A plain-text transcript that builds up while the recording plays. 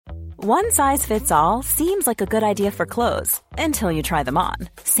One size fits all seems like a good idea for clothes until you try them on.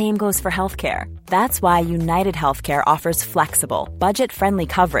 Same goes for healthcare. That's why United Healthcare offers flexible, budget-friendly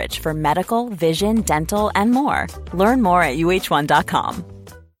coverage for medical, vision, dental, and more. Learn more at uh1.com.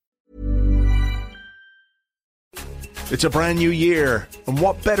 It's a brand new year, and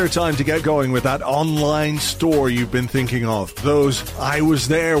what better time to get going with that online store you've been thinking of? Those "I was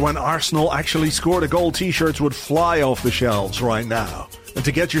there when Arsenal actually scored a goal" t-shirts would fly off the shelves right now. And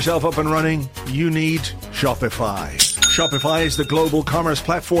to get yourself up and running, you need Shopify. Shopify is the global commerce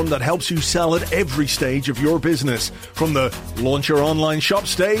platform that helps you sell at every stage of your business. From the launch your online shop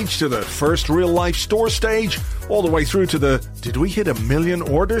stage to the first real-life store stage, all the way through to the "did we hit 1 million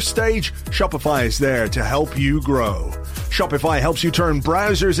orders" stage, Shopify is there to help you grow. Shopify helps you turn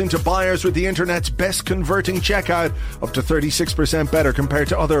browsers into buyers with the internet's best converting checkout, up to 36% better compared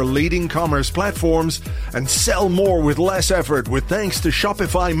to other leading commerce platforms, and sell more with less effort with thanks to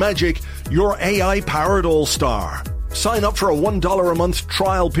Shopify Magic, your AI-powered all-star. Sign up for a $1 a month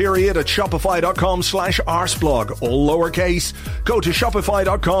trial period at shopify.com/arseblog, all lowercase. Go to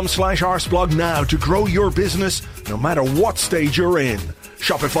shopify.com/arseblog now to grow your business no matter what stage you're in.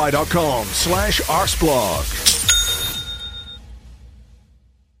 Shopify.com/arseblog.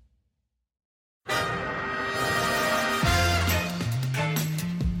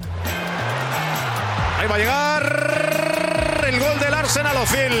 Ahí va a llegar el gol del Arsenal.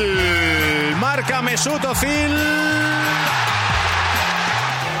 Ozil marca Mesut Ozil.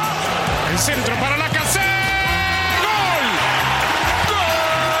 El centro para la Lacazette. ¡Gol! ¡Gol!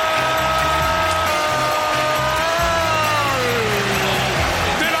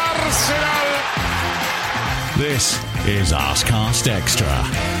 Del Arsenal. This is Arsecast Extra.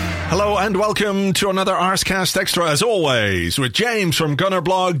 Hello and welcome to another Arsecast Extra, as always, with James from Gunner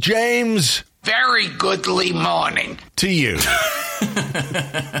Blog. James. Very goodly morning. To you.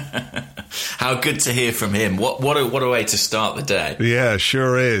 How good to hear from him. What a way to start the day. Yeah,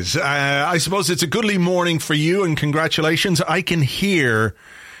 sure is. I suppose it's a goodly morning for you, and congratulations. I can hear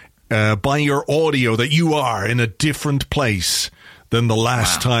by your audio that you are in a different place than the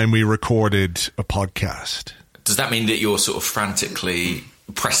last time we recorded a podcast. Does that mean that you're sort of frantically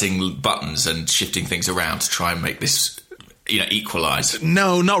pressing buttons and shifting things around to try and make this, equalize?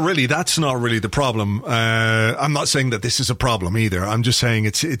 No, not really. That's not really the problem. I'm not saying that this is a problem either. I'm just saying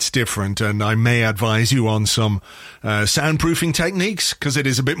it's different, and I may advise you on some soundproofing techniques because it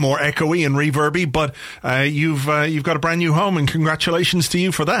is a bit more echoey and reverby. But you've got a brand new home, and congratulations to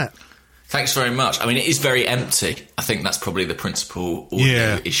you for that. Thanks very much. I mean, it is very empty. I think that's probably the principal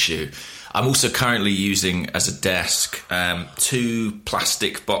audio issue. I'm also currently using as a desk 2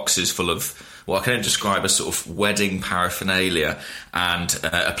 plastic boxes full of what I can only describe as sort of wedding paraphernalia and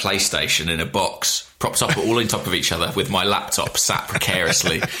a PlayStation in a box, propped up all on top of each other with my laptop sat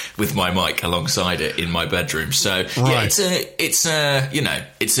precariously with my mic alongside it in my bedroom. So yeah, it's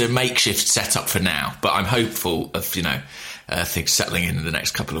a makeshift setup for now, but I'm hopeful of things settling in the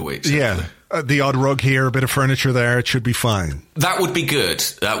next couple of weeks. Yeah. The odd rug here, a bit of furniture there, it should be fine. That would be good.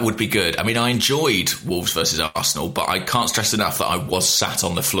 I mean, I enjoyed Wolves versus Arsenal, but I can't stress enough that I was sat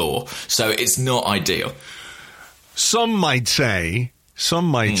on the floor, so it's not ideal. Some might say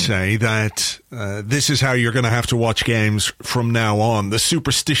that this is how you're going to have to watch games from now on. The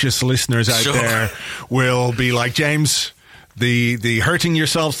superstitious listeners out there will be like, James, the hurting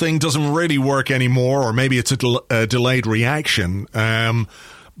yourself thing doesn't really work anymore, or maybe it's a delayed reaction.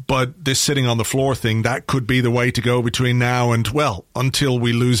 But this sitting on the floor thing, that could be the way to go between now and, until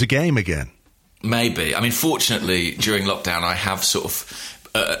we lose a game again. Maybe. I mean, fortunately, during lockdown, I have sort of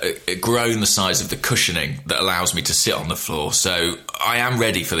grown the size of the cushioning that allows me to sit on the floor. So I am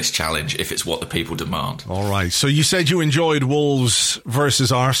ready for this challenge if it's what the people demand. All right. So you said you enjoyed Wolves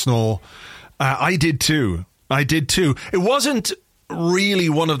versus Arsenal. I did too. It wasn't really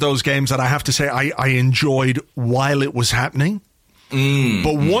one of those games that I have to say I enjoyed while it was happening.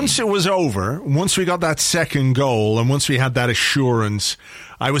 But once it was over, once we got that second goal and once we had that assurance,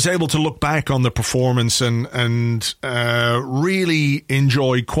 I was able to look back on the performance and really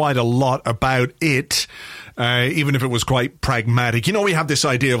enjoy quite a lot about it, even if it was quite pragmatic. We have this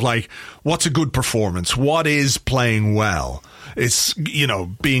idea of what's a good performance? What is playing well? It's,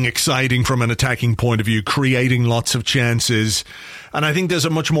 being exciting from an attacking point of view, creating lots of chances. And I think there's a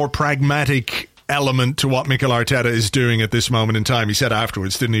much more pragmatic element to what Mikel Arteta is doing at this moment in time. He said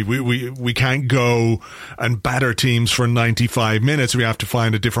afterwards, didn't he? We can't go and batter teams for 95 minutes. We have to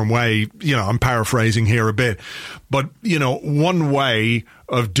find a different way. I'm paraphrasing here a bit, but one way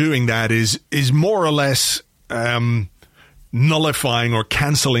of doing that is more or less nullifying or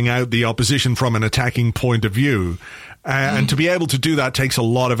cancelling out the opposition from an attacking point of view And to be able to do that takes a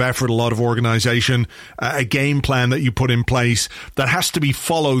lot of effort, a lot of organisation, a game plan that you put in place that has to be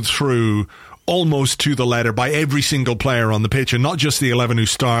followed through almost to the letter by every single player on the pitch, and not just the 11 who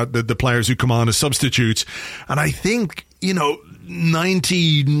start, the players who come on as substitutes. And I think,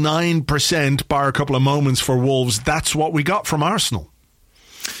 99%, bar a couple of moments for Wolves, that's what we got from Arsenal.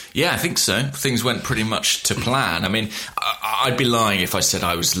 Yeah, I think so. Things went pretty much to plan. I mean, I'd be lying if I said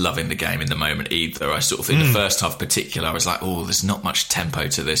I was loving the game in the moment either. I sort of, in the first half in particular, I was like, oh, there's not much tempo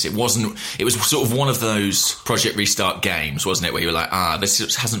to this. It was sort of one of those Project Restart games, wasn't it, where you were like,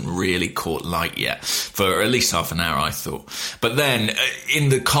 this hasn't really caught light yet, for at least half an hour, I thought. But then, in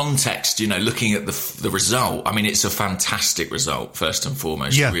the context, looking at the result, I mean, it's a fantastic result, first and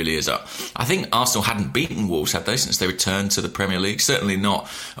foremost. Yeah. It really is. I think Arsenal hadn't beaten Wolves, had they, since they returned to the Premier League? Certainly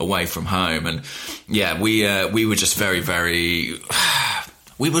not away from home. And yeah, we were just very, very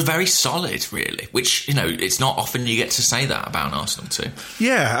we were very solid, really, which, it's not often you get to say that about an Arsenal team.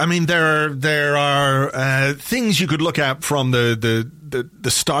 Yeah, I mean, there are things you could look at from the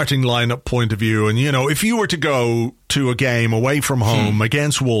starting lineup point of view. And, if you were to go to a game away from home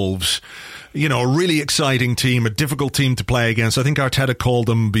against Wolves, a really exciting team, a difficult team to play against. I think Arteta called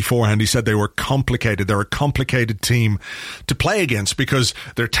them beforehand. He said they were complicated. They're a complicated team to play against because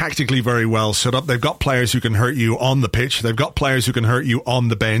they're tactically very well set up. They've got players who can hurt you on the pitch. They've got players who can hurt you on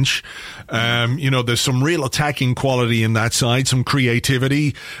the bench. There's some real attacking quality in that side, some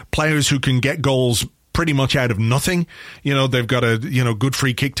creativity, players who can get goals pretty much out of nothing. They've got good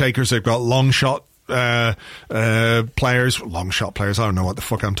free kick takers. They've got long shot players, long shot players. I don't know what the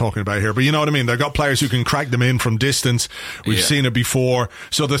fuck I'm talking about here, but you know what I mean. They've got players who can crack them in from distance. We've seen it before.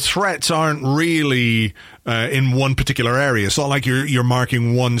 So the threats aren't really in one particular area. It's not like you're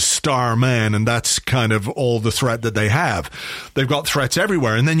marking one star man and that's kind of all the threat that they have. They've got threats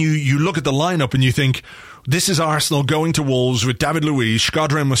everywhere. And then you look at the lineup and you think, this is Arsenal going to Wolves with David Luiz,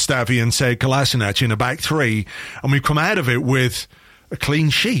 Shkodran Mustafi and Sead Kolasinac in a back three, and we've come out of it with a clean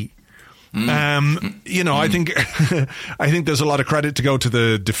sheet. I think I think there's a lot of credit to go to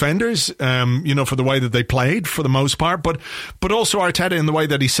the defenders, for the way that they played for the most part, but also Arteta in the way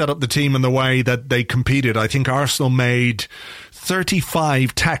that he set up the team and the way that they competed. I think Arsenal made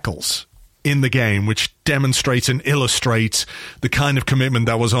 35 tackles in the game, which demonstrates and illustrates the kind of commitment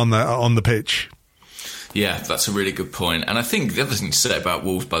that was on the pitch. Yeah, that's a really good point. And I think the other thing to say about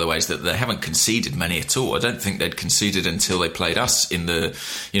Wolves, by the way, is that they haven't conceded many at all. I don't think they'd conceded until they played us in the,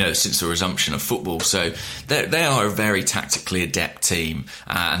 since the resumption of football. So they are a very tactically adept team,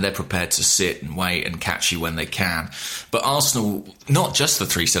 and they're prepared to sit and wait and catch you when they can. But Arsenal, not just the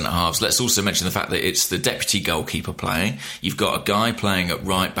three centre-halves, let's also mention the fact that it's the deputy goalkeeper playing. You've got a guy playing at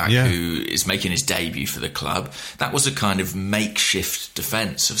right back who is making his debut for the club. That was a kind of makeshift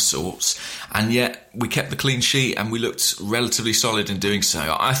defence of sorts. And yet we kept the clean sheet and we looked relatively solid in doing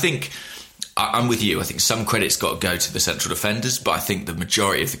so. I think I'm with you. I think some credit's got to go to the central defenders, but I think the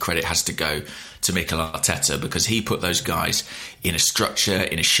majority of the credit has to go to Mikel Arteta, because he put those guys in a structure,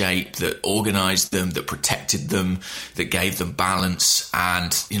 in a shape that organised them, that protected them, that gave them balance.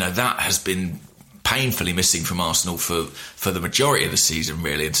 And, that has been painfully missing from Arsenal for the majority of the season,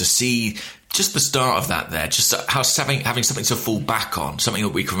 really. And to see just the start of that there, just how having something to fall back on, something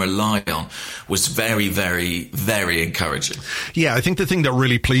that we can rely on, was very, very, very encouraging. Yeah, I think the thing that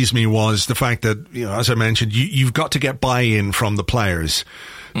really pleased me was the fact that, as I mentioned, you've got to get buy-in from the players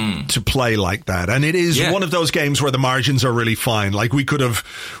to play like that. And it is one of those games where the margins are really fine. Like we could have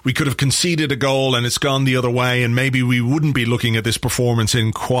conceded a goal and it's gone the other way, and maybe we wouldn't be looking at this performance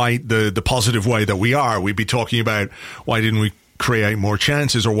in quite the positive way that we are. We'd be talking about, why didn't we create more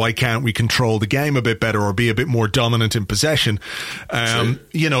chances, or why can't we control the game a bit better or be a bit more dominant in possession? So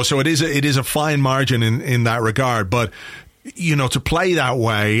it is a fine margin in that regard, but to play that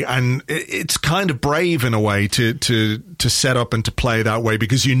way, and it's kind of brave in a way to set up and to play that way,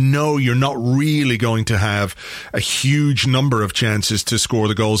 because you're not really going to have a huge number of chances to score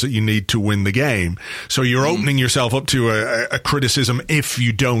the goals that you need to win the game. So you're opening yourself up to a criticism if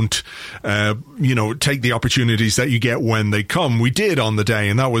you don't, take the opportunities that you get when they come. We did on the day,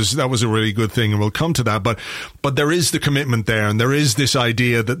 and that was a really good thing, and we'll come to that. But there is the commitment there, and there is this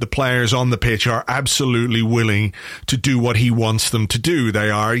idea that the players on the pitch are absolutely willing to do what he wants them to do. They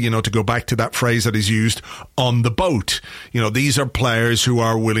are, to go back to that phrase that is used, on the boat. These are players who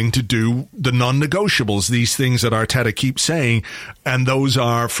are willing to do the non-negotiables, these things that Arteta keeps saying, and those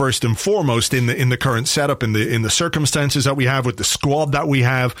are first and foremost in the current setup, in the circumstances that we have, with the squad that we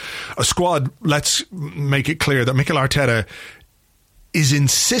have. A squad, let's make it clear that Mikel Arteta is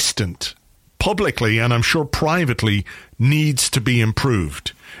insistent publicly and I'm sure privately needs to be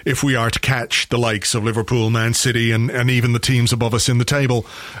improved if we are to catch the likes of Liverpool, Man City, and even the teams above us in the table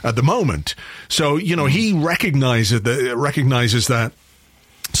at the moment. So, he recognizes that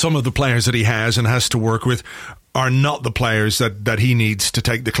some of the players that he has and has to work with are not the players that he needs to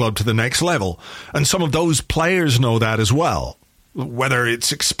take the club to the next level. And some of those players know that as well. Whether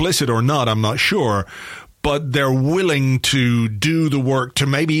it's explicit or not, I'm not sure. But they're willing to do the work to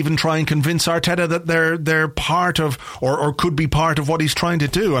maybe even try and convince Arteta that they're part of or could be part of what he's trying to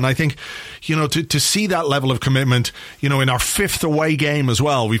do. And I think, to see that level of commitment, in our 5th away game as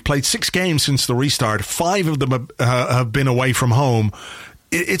well, we've played 6 games since the restart. 5 of them have been away from home.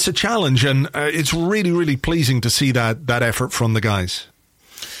 It's a challenge, and it's really, really pleasing to see that effort from the guys.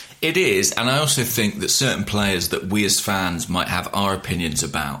 It is, and I also think that certain players that we as fans might have our opinions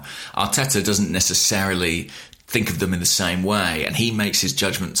about, Arteta doesn't necessarily think of them in the same way, and he makes his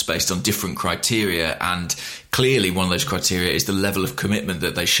judgments based on different criteria, and clearly one of those criteria is the level of commitment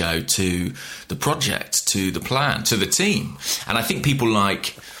that they show to the project, to the plan, to the team. And I think people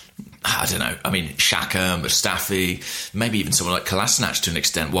like, I don't know, Xhaka, Mustafi, maybe even someone like Kolasinac to an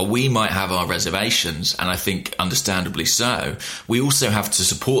extent, while we might have our reservations, and I think understandably so, we also have to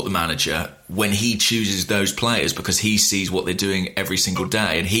support the manager when he chooses those players because he sees what they're doing every single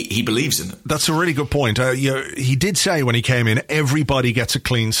day and he believes in them. That's a really good point. He did say when he came in, everybody gets a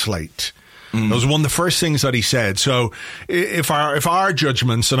clean slate. That was one of the first things that he said. So if our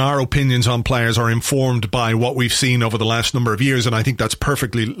judgments and our opinions on players are informed by what we've seen over the last number of years, and I think that's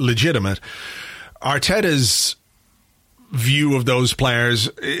perfectly legitimate, Arteta's view of those players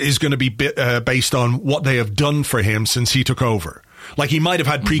is going to be based on what they have done for him since he took over. Like, he might have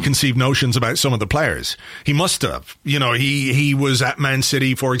had preconceived notions about some of the players. He must have. He was at Man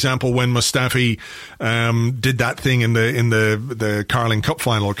City, for example, when Mustafi did that thing in the Carling Cup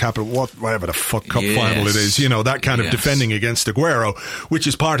final, or whatever the fuck cup final it is. That kind of defending against Aguero, which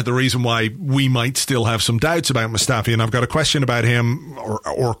is part of the reason why we might still have some doubts about Mustafi. And I've got a question about him,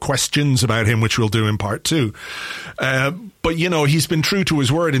 or questions about him, which we'll do in part 2. But, he's been true to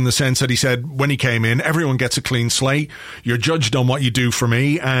his word in the sense that he said when he came in, everyone gets a clean slate. You're judged on what you do for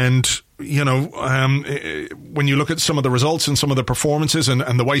me. And, when you look at some of the results and some of the performances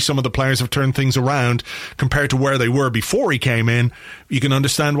and the way some of the players have turned things around compared to where they were before he came in, you can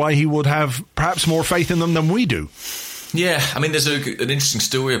understand why he would have perhaps more faith in them than we do. Yeah, there's an interesting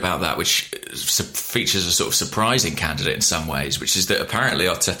story about that, which features a sort of surprising candidate in some ways, which is that apparently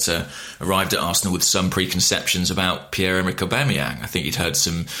Arteta arrived at Arsenal with some preconceptions about Pierre-Emerick Aubameyang. I think he'd heard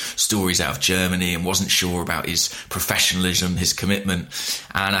some stories out of Germany and wasn't sure about his professionalism, his commitment.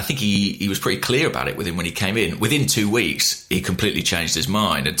 And I think he was pretty clear about it with him when he came in. Within 2 weeks, he completely changed his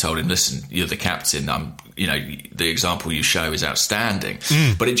mind and told him, listen, you're the captain. The example you show is outstanding.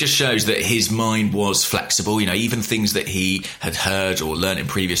 But it just shows that his mind was flexible. Even things that he had heard or learned in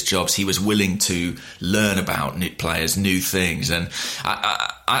previous jobs, he was willing to learn about new players, new things. And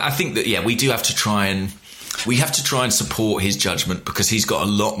I think that, we do have to try and support his judgment because he's got a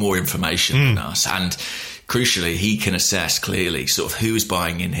lot more information than us. And crucially, he can assess clearly sort of who's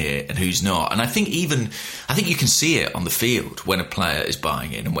buying in here and who's not. And I think you can see it on the field when a player is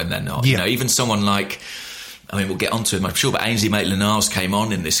buying in and when they're not. Yeah. Even someone like, we'll get onto him, I'm sure, but Ainsley Maitland-Niles came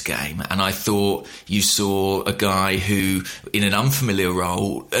on in this game, and I thought you saw a guy who, in an unfamiliar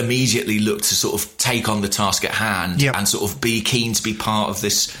role, immediately looked to sort of take on the task at hand and sort of be keen to be part of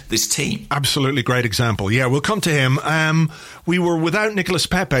this team. Absolutely great example. Yeah, we'll come to him. We were without Nicolas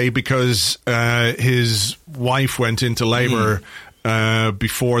Pepe because his wife went into labour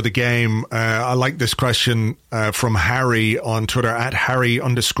before the game. I like this question from Harry on Twitter, at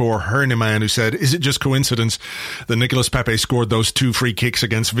Harry_Herniman, who said, is it just coincidence that Nicolas Pepe scored those 2 free kicks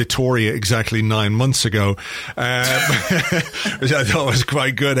against Vitoria exactly 9 months ago? Which I thought was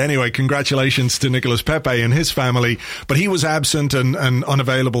quite good. Anyway, congratulations to Nicolas Pepe and his family, but he was absent and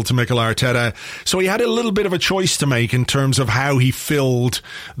unavailable to Mikel Arteta, so he had a little bit of a choice to make in terms of how he filled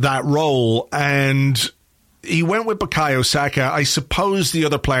that role, and he went with Bukayo Saka. I suppose the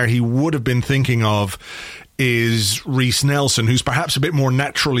other player he would have been thinking of is Reiss Nelson, who's perhaps a bit more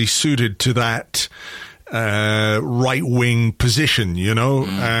naturally suited to that right wing position,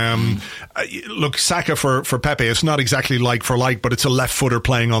 Look, Saka for Pepe, it's not exactly like for like, but it's a left footer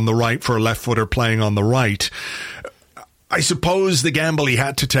playing on the right for a left footer playing on the right. I suppose the gamble he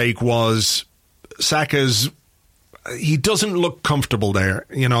had to take was Saka's. He doesn't look comfortable there,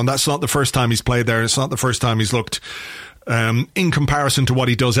 and that's not the first time he's played there. It's not the first time he's looked in comparison to what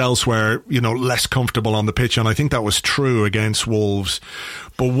he does elsewhere, less comfortable on the pitch. And I think that was true against Wolves.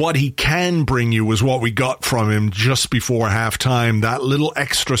 But what he can bring you was what we got from him just before half-time, that little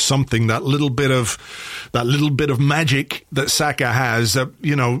extra something, that little bit of magic that Saka has that,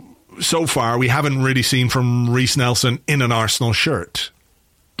 so far we haven't really seen from Reiss Nelson in an Arsenal shirt.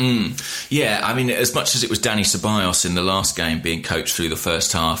 Yeah, I mean, as much as it was Dani Ceballos in the last game being coached through the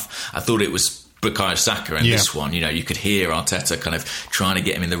first half, I thought it was Bukayo Saka in this one. You could hear Arteta kind of trying to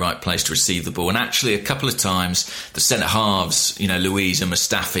get him in the right place to receive the ball. And actually, a couple of times, the centre-halves, Luiz and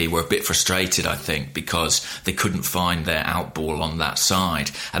Mustafi, were a bit frustrated, I think, because they couldn't find their out ball on that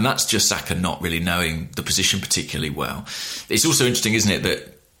side. And that's just Saka not really knowing the position particularly well. It's also interesting, isn't it,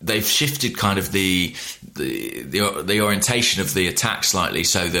 that they've shifted kind of the orientation of the attack slightly,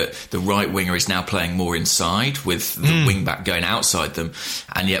 so that the right winger is now playing more inside with the wing back going outside them,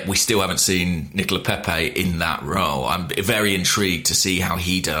 and yet we still haven't seen Nicola Pepe in that role. I'm very intrigued to see how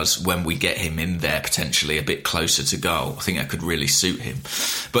he does when we get him in there, potentially a bit closer to goal. I think that could really suit him.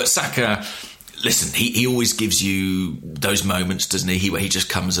 But Saka, listen, he always gives you those moments, doesn't he, where he just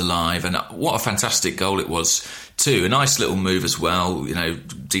comes alive. And what a fantastic goal it was too. A nice little move as well,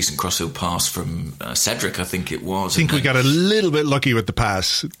 decent crossfield pass from Cedric, I think it was. I think we got a little bit lucky with the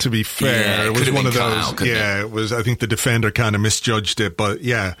pass, to be fair. Yeah, it was one of those. It was. I think the defender kind of misjudged it, but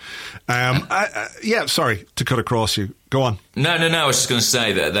yeah. Sorry to cut across you. Go on. No. I was just going to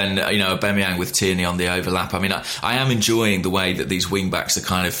say that then, Aubameyang with Tierney on the overlap. I mean, I am enjoying the way that these wing-backs are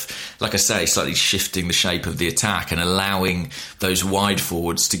kind of, like I say, slightly shifting the shape of the attack and allowing those wide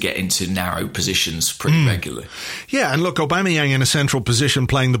forwards to get into narrow positions pretty regularly. Yeah, and look, Aubameyang in a central position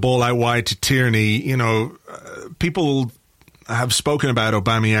playing the ball out wide to Tierney, people have spoken about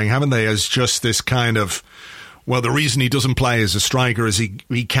Aubameyang, haven't they, as just this kind of, well, the reason he doesn't play as a striker is he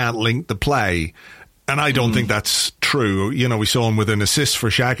can't link the play. And I don't think that's true. We saw him with an assist for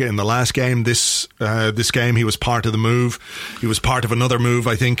Xhaka in the last game. This game, he was part of the move. He was part of another move,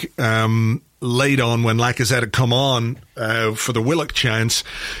 I think, late on when Lacazette had come on for the Willock chance.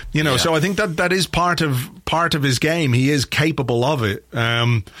 So I think that is part of his game. He is capable of it.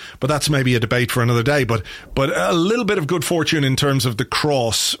 But that's maybe a debate for another day. But a little bit of good fortune in terms of the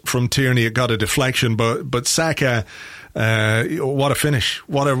cross from Tierney. It got a deflection, but Saka, what a finish.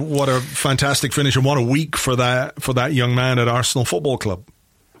 What a fantastic finish, and what a week for that young man at Arsenal Football Club.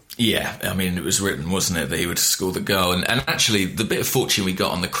 Yeah, I mean, it was written, wasn't it, that he would score the goal. And actually, the bit of fortune we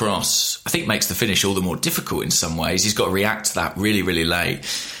got on the cross, I think, makes the finish all the more difficult in some ways. He's got to react to that really, really late.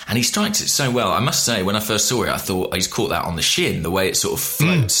 And he strikes it so well. I must say, when I first saw it, I thought he's caught that on the shin, the way it sort of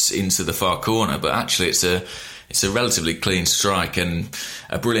floats into the far corner. But actually, it's a relatively clean strike and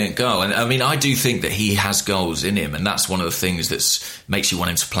a brilliant goal. And I mean, I do think that he has goals in him, and that's one of the things that makes you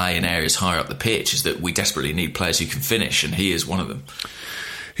want him to play in areas higher up the pitch, is that we desperately need players who can finish, and he is one of them.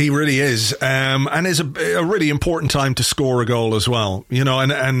 He really is, and is a really important time to score a goal as well.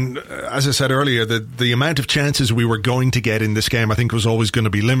 And as I said earlier, the amount of chances we were going to get in this game, I think, was always going to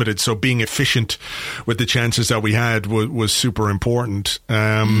be limited. So being efficient with the chances that we had was super important.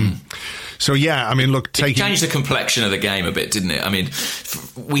 So yeah, I mean, look, it changed the complexion of the game a bit, didn't it? I mean,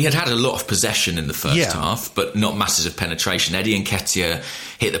 we had a lot of possession in the first half, but not masses of penetration. Eddie Nketiah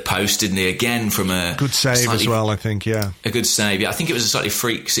hit the post, didn't he? Again from a good save as well, I think. Yeah, a good save. Yeah, I think it was a slightly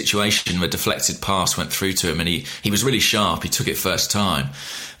freak situation where a deflected pass went through to him, and he was really sharp. He took it first time.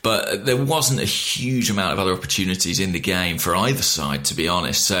 But there wasn't a huge amount of other opportunities in the game for either side, to be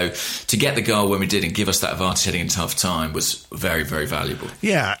honest. So to get the goal when we did and give us that advantage heading into half time was very, very valuable.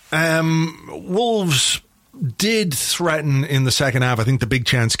 Yeah. Wolves did threaten in the second half. I think the big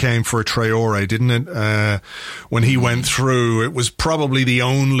chance came for Traore, didn't it? When he went through, it was probably the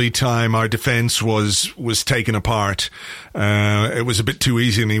only time our defence was taken apart. It was a bit too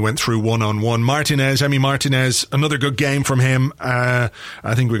easy, and he went through one-on-one. Emi Martinez, another good game from him. I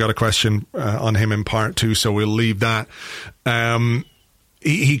think we got a question on him in part two, so we'll leave that.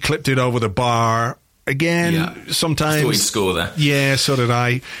 He clipped it over the bar again. Sometimes I thought he'd score there. Yeah, so did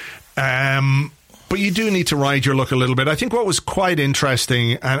I. But you do need to ride your luck a little bit. I think what was quite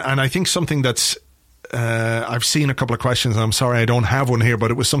interesting, and I think something that's I've seen a couple of questions, and I'm sorry I don't have one here, but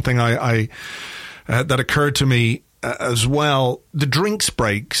it was something I that occurred to me as well. The drinks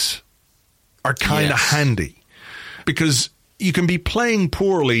breaks are kind of handy, because you can be playing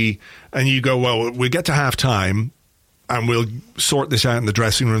poorly and you go, well, we'll get to half time and we'll sort this out in the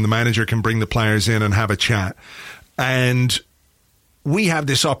dressing room. The manager can bring the players in and have a chat. And we have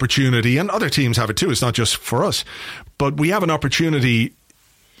this opportunity, and other teams have it too, it's not just for us, but we have an opportunity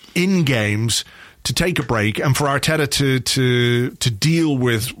in games to take a break and for Arteta to deal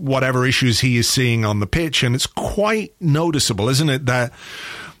with whatever issues he is seeing on the pitch. And it's quite noticeable, isn't it, that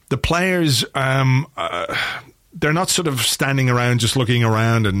the players, they're not sort of standing around just looking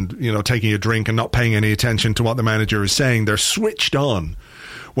around and, you know, taking a drink and not paying any attention to what the manager is saying. They're switched on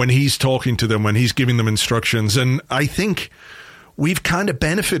when he's talking to them, when he's giving them instructions. And I think we've kind of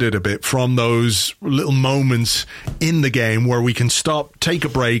benefited a bit from those little moments in the game where we can stop, take a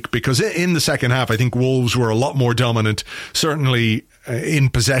break, because in the second half, I think Wolves were a lot more dominant, certainly in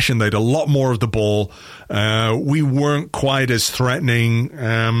possession. They had a lot more of the ball. We weren't quite as threatening.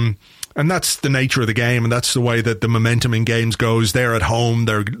 And that's the nature of the game, and that's the way that the momentum in games goes. They're at home,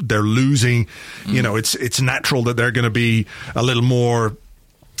 they're losing. You know, it's natural that they're going to be a little more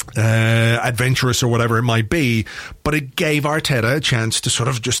adventurous or whatever it might be, but it gave Arteta a chance to sort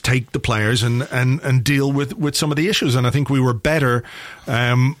of just take the players and deal with some of the issues. And I think we were better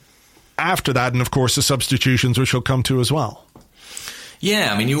after that, and of course the substitutions, which we'll come to as well.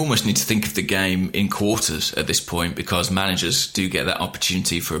 Yeah, I mean, you almost need to think of the game in quarters at this point, because managers do get that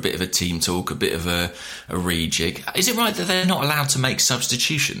opportunity for a bit of a team talk, a bit of a rejig. Is it right that they're not allowed to make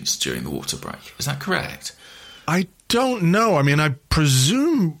substitutions during the water break? Is that correct? I don't know. I mean, I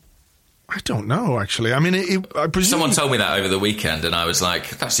presume... I don't know, actually. I mean, I presume... Someone told me that over the weekend, and I was like,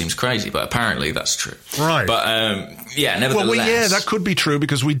 that seems crazy, but apparently that's true. Right. But, yeah, nevertheless... Well, yeah, that could be true,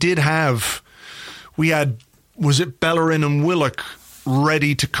 because we had, was it Bellerin and Willock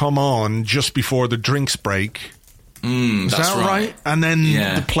ready to come on just before the drinks break? Is that's that right? And then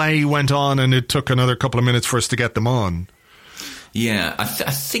the play went on, and it took another couple of minutes for us to get them on. Yeah, I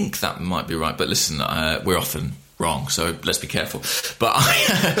think that might be right. But listen, we're often wrong, so let's be careful. But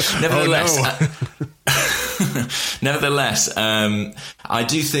nevertheless, I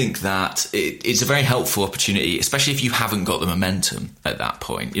do think that it's a very helpful opportunity, especially if you haven't got the momentum at that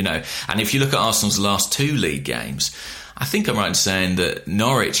point, you know. And if you look at Arsenal's last 2 league games, I think I'm right in saying that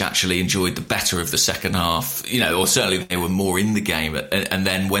Norwich actually enjoyed the better of the second half, you know, or certainly they were more in the game. And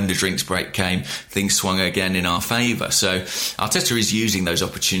then when the drinks break came, things swung again in our favour. So Arteta is using those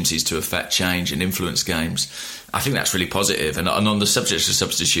opportunities to affect change and influence games. I think that's really positive. And on the subject of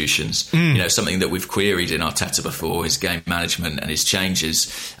substitutions, you know, something that we've queried in Arteta before, his game management and his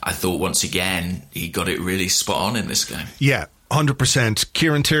changes, I thought once again he got it really spot on in this game. Yeah. 100%.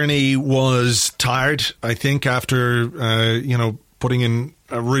 Kieran Tierney was tired, I think, after, putting in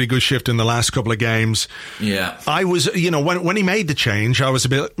a really good shift in the last couple of games. Yeah. I was, when he made the change, I was a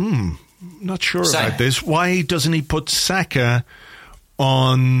bit, not sure about this. Why doesn't he put Saka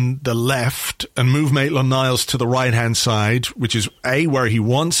on the left and move Maitland-Niles to the right-hand side, which is A, where he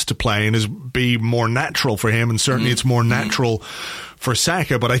wants to play, and is B, more natural for him, and certainly it's more natural for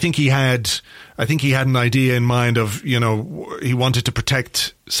Saka. But I think he had an idea in mind of, he wanted to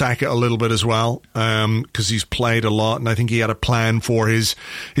protect Saka a little bit as well, because he's played a lot, and I think he had a plan for his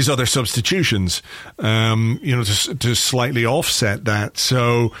other substitutions, to slightly offset that.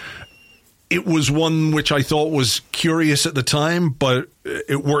 So it was one which I thought was curious at the time, but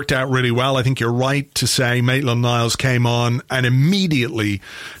it worked out really well. I think you're right to say Maitland-Niles came on and immediately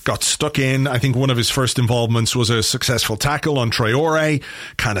got stuck in. I think one of his first involvements was a successful tackle on Traore,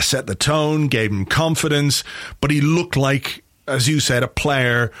 kind of set the tone, gave him confidence, but he looked like, as you said, a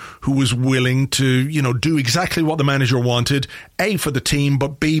player who was willing to, do exactly what the manager wanted, A, for the team,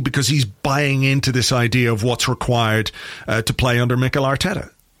 but B, because he's buying into this idea of what's required to play under Mikel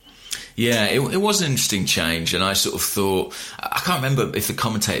Arteta. Yeah, it was an interesting change, and I sort of thought, I can't remember if the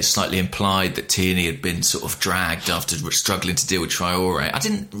commentators slightly implied that Tierney had been sort of dragged after struggling to deal with Traore. I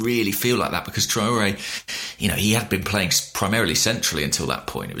didn't really feel like that, because Traore, he had been playing primarily centrally until that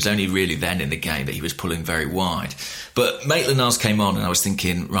point. It was only really then in the game that he was pulling very wide. But Maitland-Niles came on, and I was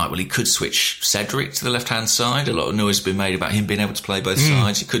thinking, right, well, he could switch Cedric to the left-hand side. A lot of noise has been made about him being able to play both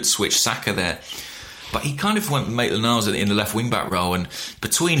sides. He could switch Saka there. But he kind of went with Maitland-Niles in the left wing-back role, and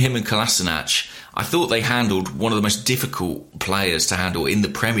between him and Kolasinac, I thought they handled one of the most difficult players to handle in the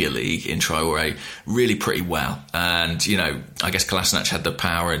Premier League in Traore really pretty well. And, I guess Kolasinac had the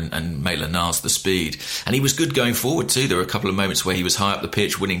power and Maitland-Niles the speed. And he was good going forward too. There were a couple of moments where he was high up the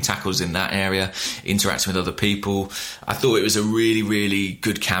pitch, winning tackles in that area, interacting with other people. I thought it was a really, really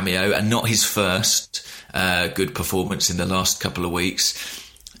good cameo, and not his first good performance in the last couple of weeks.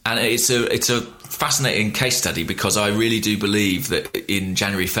 And it's a fascinating case study, because I really do believe that in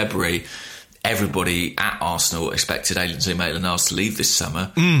January, February, everybody at Arsenal expected Ainsley Maitland-Niles to leave this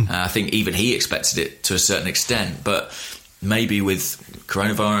summer. I think even he expected it to a certain extent, but maybe with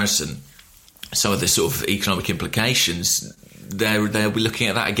coronavirus and some of the sort of economic implications, they'll be looking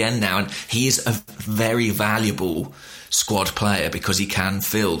at that again now. And he is a very valuable squad player because he can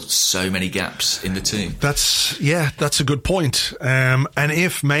fill so many gaps in the team. That's a good point. And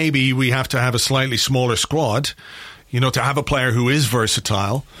if maybe we have to have a slightly smaller squad, to have a player who is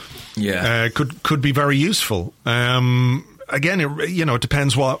versatile, could be very useful. Again, it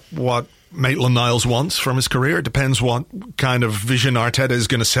depends what Maitland-Niles wants from his career. It depends what kind of vision Arteta is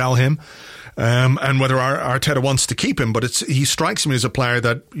going to sell him. And whether Arteta wants to keep him, but he strikes me as a player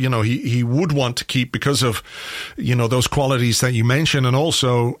that he would want to keep because of those qualities that you mentioned, and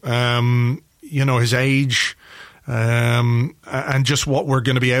also his age, and just what we're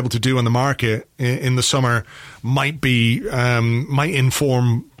going to be able to do in the market in the summer might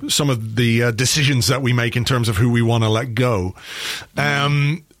inform some of the decisions that we make in terms of who we want to let go.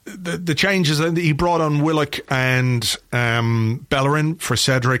 The changes that he brought on Willock and Bellerin for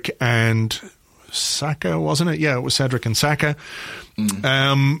Cedric and Saka, wasn't it? Yeah, it was Cedric and Saka.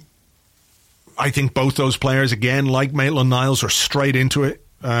 I think both those players, again, like Maitland-Niles, are straight into it.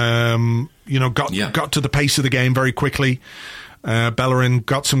 Got to the pace of the game very quickly. Bellerin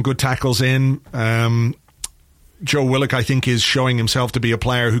got some good tackles in. Joe Willock, I think, is showing himself to be a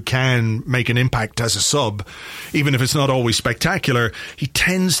player who can make an impact as a sub, even if it's not always spectacular. He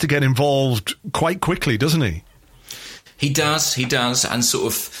tends to get involved quite quickly, doesn't he? He does, and sort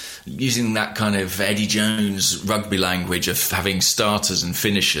of using that kind of Eddie Jones rugby language of having starters and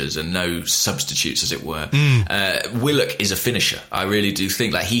finishers and no substitutes, as it were. Willock is a finisher. I really do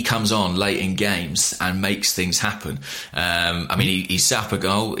think that he comes on late in games and makes things happen. He set up a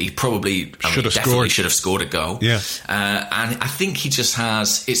goal. He probably should have scored a goal. Yeah. And I think he just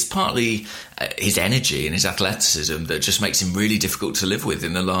has, it's partly his energy and his athleticism that just makes him really difficult to live with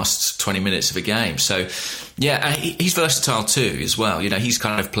in the last 20 minutes of a game. So, yeah, he's versatile too as well. He's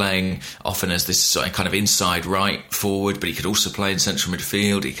kind of playing often as this kind of inside right forward, but he could also play in central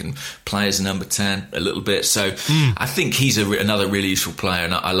midfield. He can play as a number 10 a little bit. So I think he's another really useful player,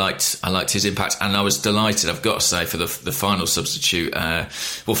 and I liked his impact. And I was delighted, I've got to say, for the final substitute,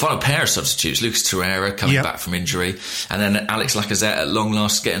 final pair of substitutes, Lucas Torreira coming back from injury, and then Alex Lacazette at long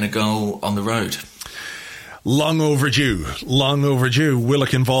last getting a goal on the road. Long overdue.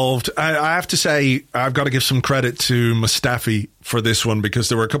 Willock involved. I have to say, I've got to give some credit to Mustafi for this one, because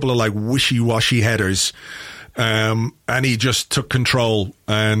there were a couple of wishy-washy headers, and he just took control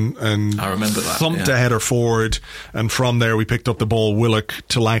and I remember that, thumped a header forward, and from there we picked up the ball. Willock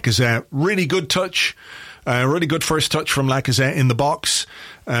to Lacazette. Really good touch. Really good first touch from Lacazette in the box.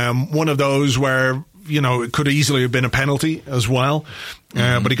 One of those where it could easily have been a penalty as well.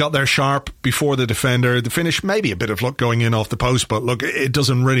 But he got there sharp before the defender. The finish, maybe a bit of luck going in off the post, but look, it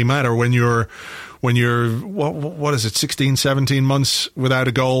doesn't really matter when you're what is it, 16, 17 months without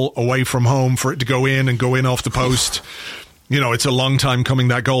a goal away from home, for it to go in off the post. It's a long time coming,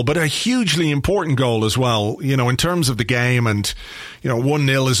 that goal, but a hugely important goal as well, in terms of the game. And,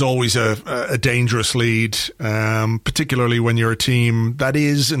 1-0 is always a dangerous lead, particularly when you're a team that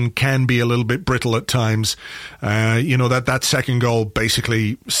is and can be a little bit brittle at times. That second goal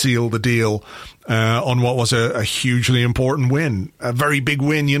basically sealed the deal on what was a hugely important win, a very big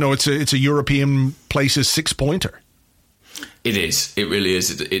win. It's a European places 6-pointer. It is. It really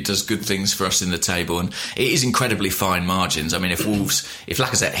is. It does good things for us in the table, and it is incredibly fine margins. I mean, if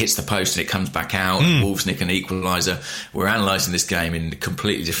Lacazette hits the post and it comes back out, and Wolves nick an equaliser, we're analysing this game in a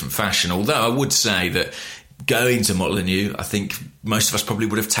completely different fashion. Although I would say that going to Molineux, I think most of us probably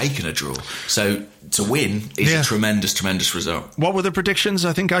would have taken a draw. So to win is a tremendous, tremendous result. What were the predictions?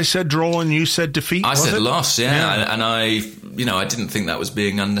 I think I said draw and you said defeat. I said loss, and I didn't think that was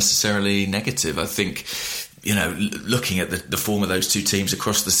being unnecessarily negative. I think, looking at the form of those two teams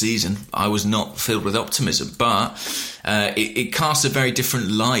across the season, I was not filled with optimism. But it casts a very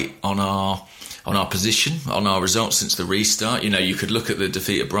different light on our position, on our results since the restart. You could look at the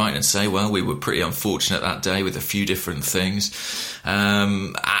defeat at Brighton and say, well, we were pretty unfortunate that day with a few different things.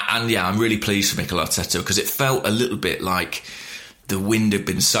 I'm really pleased for Mikel Arteta, because it felt a little bit like the wind had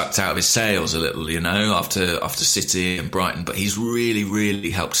been sucked out of his sails a little, after City and Brighton. But he's really,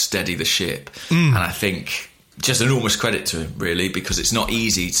 really helped steady the ship. And I think just enormous credit to him, really, because it's not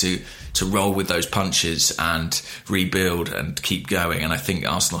easy to roll with those punches and rebuild and keep going. And I think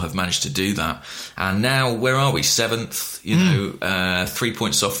Arsenal have managed to do that. And now, where are we? 7th, 3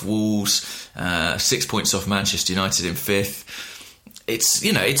 points off Wolves, 6 points off Manchester United in 5th.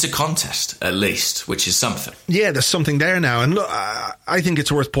 It's a contest, at least, which is something. Yeah, there's something there now. And look, I think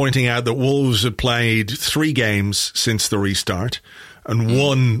it's worth pointing out that Wolves have played 3 games since the restart and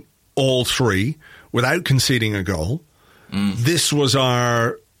won all 3 without conceding a goal. This was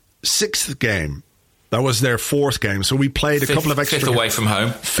our 6th game. That was their 4th game. So we played a couple of extra... 5th away from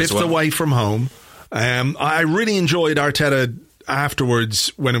home. 5th away from home. I really enjoyed Arteta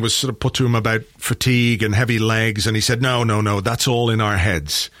afterwards when it was sort of put to him about fatigue and heavy legs, and he said, no, that's all in our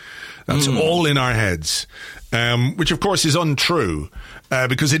heads. That's all in our heads, which of course is untrue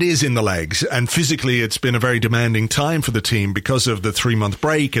because it is in the legs, and physically it's been a very demanding time for the team because of the 3-month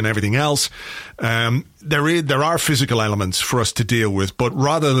break and everything else. There are physical elements for us to deal with, but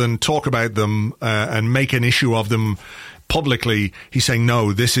rather than talk about them and make an issue of them publicly, he's saying,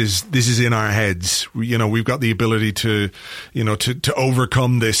 no, this is in our heads. We've got the ability to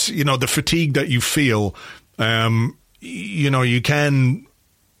overcome this. The fatigue that you feel, you can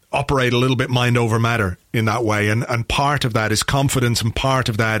operate a little bit mind over matter in that way. And part of that is confidence, and part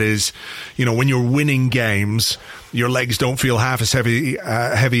of that is, when you're winning games, your legs don't feel half as heavy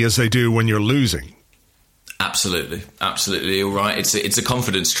as they do when you're losing. Absolutely, you're right. It's a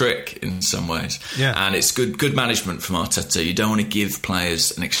confidence trick in some ways, and it's good management from Arteta. You don't want to give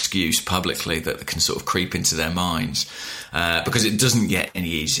players an excuse publicly that can sort of creep into their minds, because it doesn't get any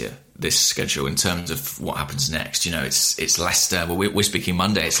easier, this schedule, in terms of what happens next. It's Leicester. Well, we're speaking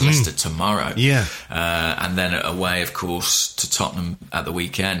Monday. It's Leicester tomorrow, and then away, of course, to Tottenham at the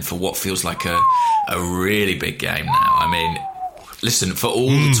weekend for what feels like a really big game now. I mean, listen, for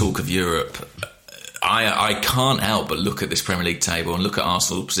all the talk of Europe, I can't help but look at this Premier League table and look at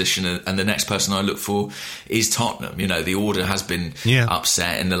Arsenal's position, and the next person I look for is Tottenham. The order has been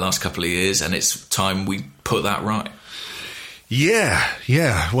upset in the last couple of years, and it's time we put that right.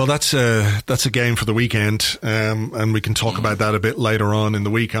 Yeah. Well, that's a game for the weekend, and we can talk about that a bit later on in the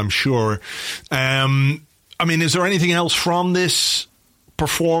week, I'm sure. Is there anything else from this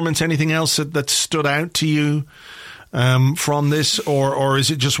performance? Anything else that stood out to you? From this, or is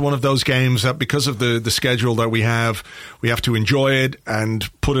it just one of those games that because of the schedule that we have to enjoy it and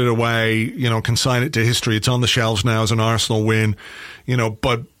put it away, consign it to history? It's on the shelves now as an Arsenal win,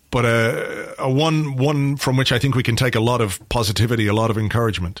 but a one from which I think we can take a lot of positivity, a lot of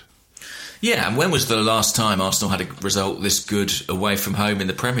encouragement. Yeah, and when was the last time Arsenal had a result this good away from home in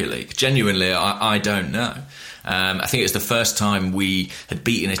the Premier League? Genuinely, I don't know. I think it's the first time we had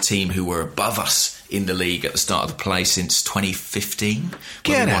beaten a team who were above us in the league at the start of the play since 2015.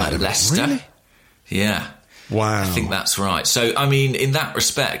 Get we won out at of Leicester. Really? Yeah. Wow. I think that's right. So, in that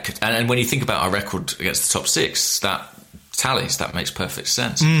respect, and when you think about our record against the top six, that tallies, that makes perfect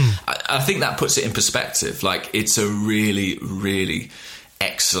sense. I think that puts it in perspective. It's a really, really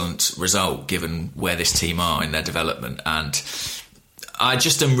excellent result given where this team are in their development. And I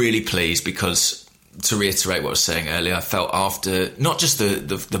just am really pleased because, to reiterate what I was saying earlier, I felt after not just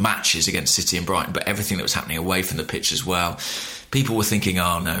the matches against City and Brighton, but everything that was happening away from the pitch as well, people were thinking,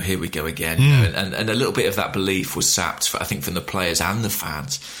 oh no, here we go again. And a little bit of that belief was sapped, I think, from the players and the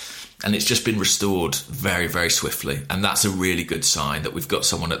fans. And it's just been restored very, very swiftly. And that's a really good sign that we've got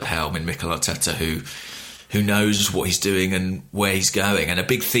someone at the helm in Mikel Arteta who knows what he's doing and where he's going. And a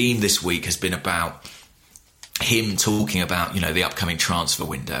big theme this week has been about him talking about, the upcoming transfer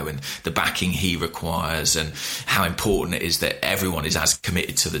window and the backing he requires and how important it is that everyone is as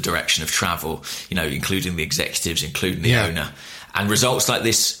committed to the direction of travel, including the executives, including the owner. And results like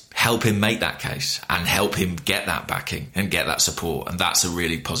this help him make that case and help him get that backing and get that support. And that's a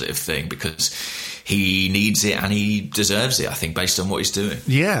really positive thing because he needs it and he deserves it, I think, based on what he's doing.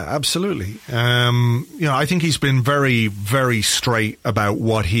 Yeah, absolutely. I think he's been very, very straight about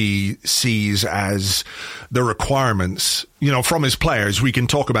what he sees as the requirements, from his players. We can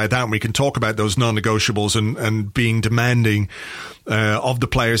talk about that and we can talk about those non-negotiables and being demanding of the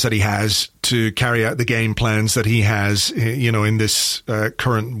players that he has to carry out the game plans that he has, in this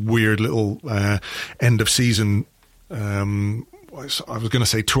current weird little end of season I was going to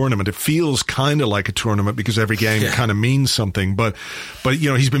say tournament. It feels kind of like a tournament because every game kind of means something. But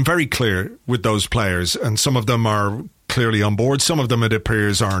he's been very clear with those players, and some of them are clearly on board. Some of them, it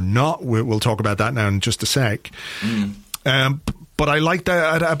appears, are not. We'll talk about that now in just a sec. But I like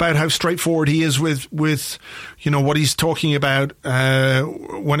that about how straightforward he is with what he's talking about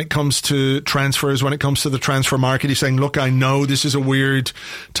when it comes to transfers, when it comes to the transfer market. He's saying, look, I know this is a weird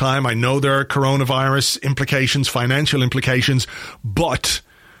time. I know there are coronavirus implications, financial implications, but,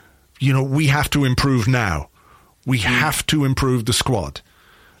 we have to improve now. We have to improve the squad.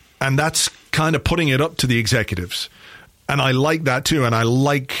 And that's kind of putting it up to the executives. And I like that too. And I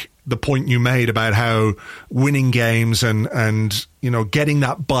like the point you made about how winning games and getting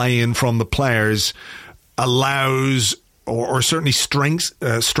that buy-in from the players allows or certainly strengthens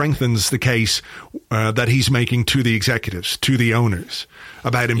the case that he's making to the executives, to the owners,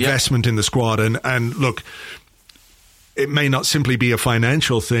 about investment in the squad. And look, it may not simply be a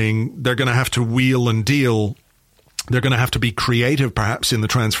financial thing. They're going to have to wheel and deal They're going to have to be creative, perhaps, in the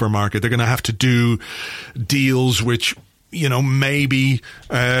transfer market. They're going to have to do deals which, maybe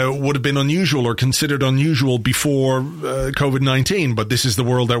would have been unusual or considered unusual before COVID-19. But this is the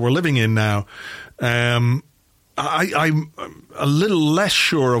world that we're living in now. I'm a little less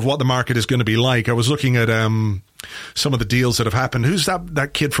sure of what the market is going to be like. I was looking at some of the deals that have happened. Who's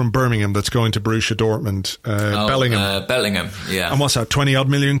that kid from Birmingham that's going to Borussia Dortmund? Bellingham. Bellingham, yeah. And what's that, 20-odd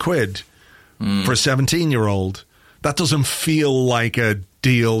million quid for a 17-year-old? That doesn't feel like a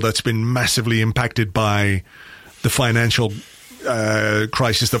deal that's been massively impacted by the financial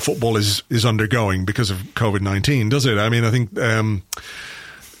crisis that football is undergoing because of COVID-19, does it? I mean, I think...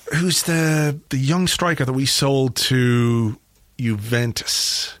 who's the young striker that we sold to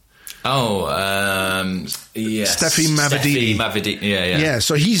Juventus? Yes. Steffi Mavididi. Yeah,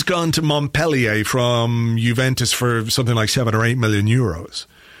 so he's gone to Montpellier from Juventus for something like 7 or 8 million euros.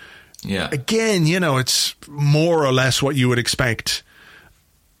 Yeah. Again, it's more or less what you would expect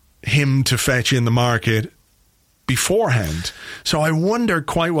him to fetch in the market beforehand. So I wonder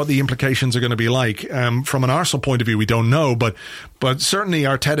quite what the implications are going to be like. From an Arsenal point of view, we don't know, but certainly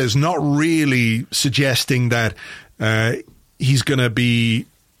Arteta is not really suggesting that he's going to be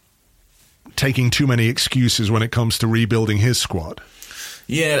taking too many excuses when it comes to rebuilding his squad.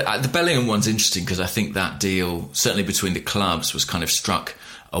 Yeah, the Bellingham one's interesting because I think that deal, certainly between the clubs, was kind of struck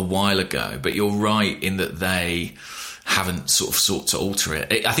a while ago. But you're right in that they haven't sort of sought to alter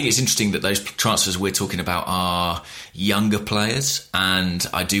it. I think it's interesting that those transfers we're talking about are younger players, and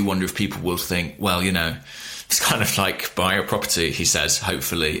I do wonder if people will think, well, it's kind of like buying a property, he says,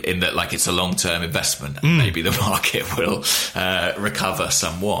 hopefully, in that like it's a long-term investment and maybe the market will recover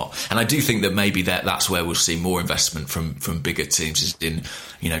somewhat. And I do think that maybe that's where we'll see more investment from bigger teams, is in,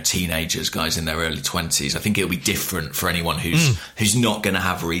 teenagers, guys in their early 20s. I think it'll be different for anyone who's not going to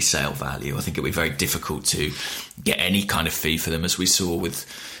have resale value. I think it'll be very difficult to get any kind of fee for them, as we saw with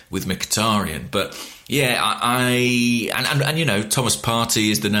Mkhitaryan. But yeah, Thomas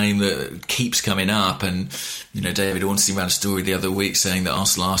Partey is the name that keeps coming up, and David Ornstein ran a story the other week saying that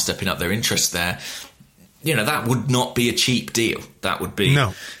Arsenal are stepping up their interest there. That would not be a cheap deal. That would be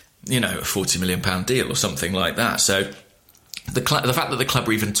a £40 million deal or something like that. So the fact that the club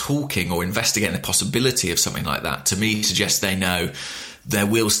are even talking or investigating the possibility of something like that, to me, suggests they know there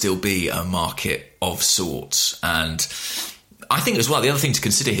will still be a market of sorts. And I think as well, the other thing to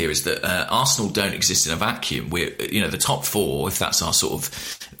consider here is that Arsenal don't exist in a vacuum. We're, the top four, if that's our sort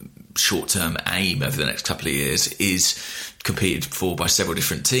of short-term aim over the next couple of years, is competed for by several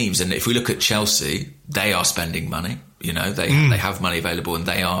different teams. And if we look at Chelsea, they are spending money. They have money available and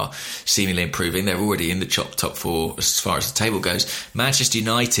they are seemingly improving. They're already in the top four as far as the table goes. Manchester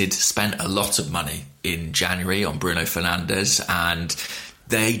United spent a lot of money in January on Bruno Fernandes, and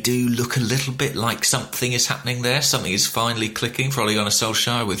they do look a little bit like something is happening there. Something is finally clicking for Ole Gunnar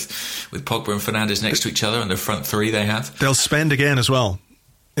Solskjaer with Pogba and Fernandes next to each other and the front three they have. They'll spend again as well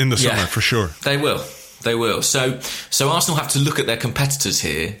in the summer, for sure. They will. So Arsenal have to look at their competitors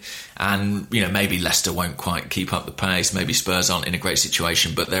here, and maybe Leicester won't quite keep up the pace. Maybe Spurs aren't in a great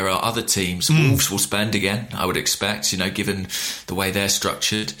situation, but there are other teams. Wolves will spend again, I would expect, given the way they're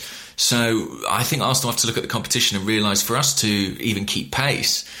structured. So I think Arsenal have to look at the competition and realise, for us to even keep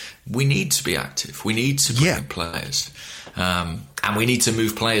pace, we need to be active. We need to bring in players, and we need to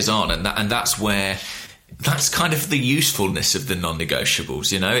move players on, and that's where. That's kind of the usefulness of the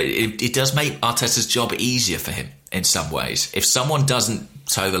non-negotiables, It does make Arteta's job easier for him in some ways. If someone doesn't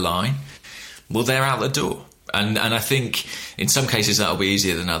toe the line, well, they're out the door. And I think in some cases that'll be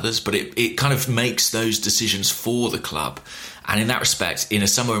easier than others, but it kind of makes those decisions for the club. And in that respect, in a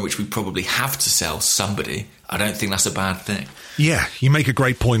summer in which we probably have to sell somebody, I don't think that's a bad thing. Yeah, you make a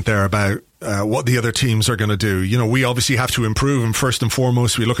great point there about what the other teams are going to do. We obviously have to improve, and first and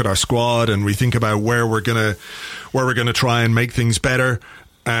foremost, we look at our squad and we think about where we're going to try and make things better.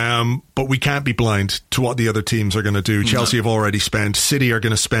 But we can't be blind to what the other teams are going to do. Chelsea have already spent. City are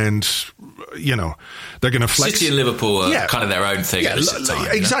going to spend. They're going to flex. City and Liverpool are kind of their own thing at this time.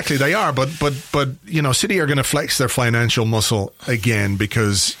 Exactly, they are. But City are going to flex their financial muscle again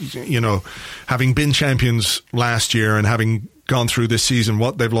because having been champions last year and having gone through this season,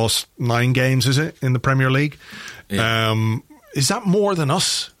 they've lost 9 games, is it, in the Premier League? Yeah. Is that more than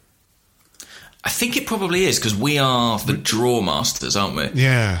us? I think it probably is, because we are the draw masters, aren't we?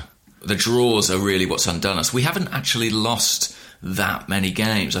 Yeah. The draws are really what's undone us. We haven't actually lost that many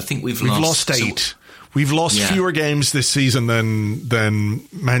games. I think we've lost 8. We've lost fewer games this season than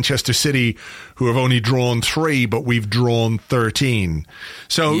Manchester City, who have only drawn 3, but we've drawn 13.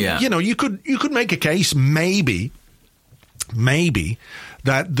 So, you could make a case maybe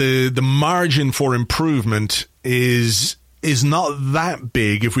that the margin for improvement is not that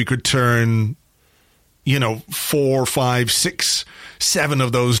big if we could turn, 4, 5, 6, 7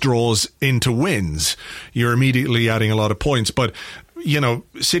 of those draws into wins. You're immediately adding a lot of points. But,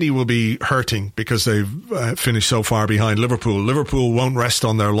 City will be hurting because they've finished so far behind Liverpool. Liverpool won't rest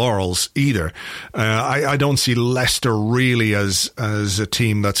on their laurels either. I don't see Leicester really as a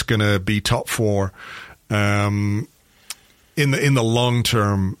team that's going to be top 4 in the long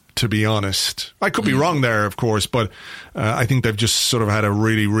term, to be honest. I could be wrong there, of course, but I think they've just sort of had a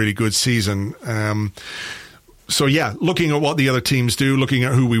really, really good season. So, looking at what the other teams do, looking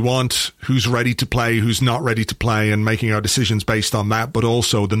at who we want, who's ready to play, who's not ready to play, and making our decisions based on that, but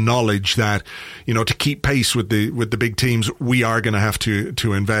also the knowledge that, to keep pace with the big teams, we are going to have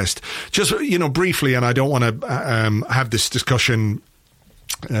to invest. Just, briefly, and I don't want to have this discussion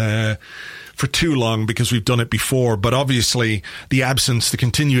for too long because we've done it before, but obviously the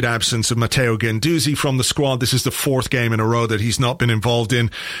continued absence of Matteo Guendouzi from the squad. This is the 4th game in a row that he's not been involved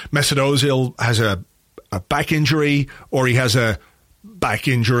in. Mesut Ozil has a back injury, or he has a back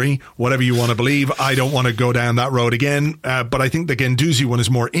injury, whatever you want to believe. I don't want to go down that road again, but I think the Guendouzi one is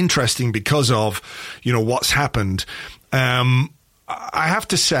more interesting because of, what's happened. I have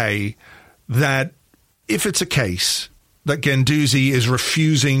to say that if it's a case that Guendouzi is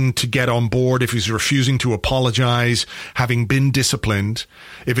refusing to get on board, if he's refusing to apologise, having been disciplined,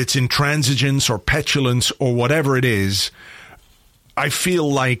 if it's intransigence or petulance or whatever it is, I feel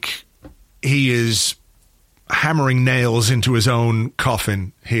like he is hammering nails into his own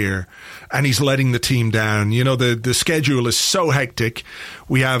coffin here, and he's letting the team down. The schedule is so hectic.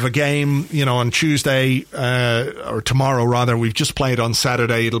 We have a game, on Tuesday, or tomorrow rather. We've just played on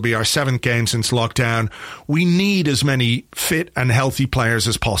Saturday. It'll be our 7th game since lockdown. We need as many fit and healthy players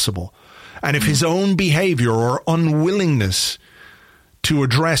as possible. And if his own behaviour or unwillingness to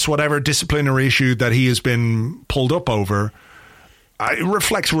address whatever disciplinary issue that he has been pulled up over, it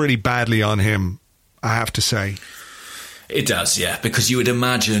reflects really badly on him, I have to say. It does, yeah, because you would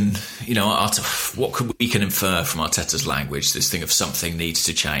imagine, what we can infer from Arteta's language, this thing of something needs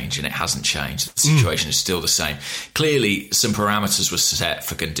to change, and it hasn't changed. The situation is still the same. Clearly, some parameters were set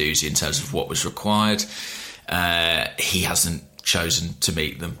for Guendouzi in terms of what was required. He hasn't chosen to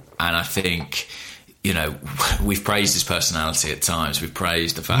meet them, and I think, we've praised his personality at times. We've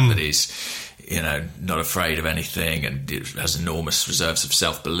praised the fact that he's not afraid of anything and has enormous reserves of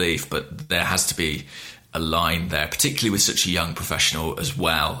self-belief, but there has to be a line there, particularly with such a young professional as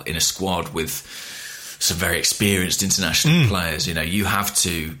well, in a squad with some very experienced international players. You have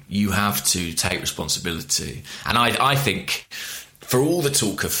to take responsibility. And I think, for all the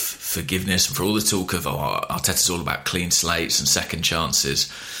talk of forgiveness and for all the talk of Arteta's all about clean slates and second chances,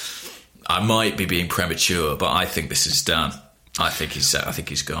 I might be being premature, but I think this is done. I think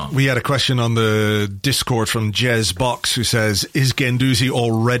he's gone. We had a question on the Discord from Jez Box who says, is Guendouzi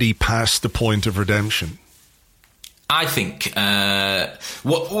already past the point of redemption? I think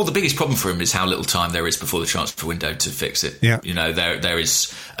the biggest problem for him is how little time there is before the transfer window to fix it. Yeah. There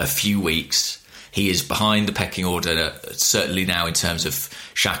is a few weeks. He is behind the pecking order, certainly now in terms of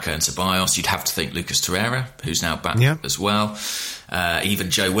Xhaka and Ceballos. You'd have to think Lucas Torreira, who's now back as well.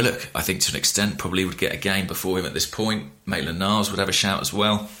 Even Joe Willock, I think to an extent, probably would get a game before him at this point. Maitland-Niles would have a shout as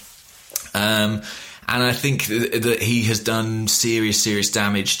well. And I think that he has done serious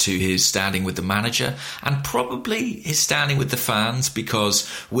damage to his standing with the manager and probably his standing with the fans, because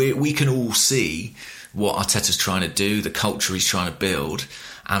we can all see what Arteta's trying to do, the culture he's trying to build.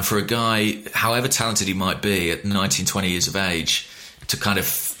 And for a guy, however talented he might be at 19, 20 years of age, to kind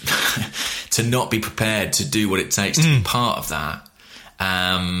of to not be prepared to do what it takes to be part of that,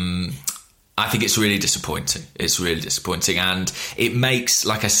 I think it's really disappointing. It's really disappointing. And it makes,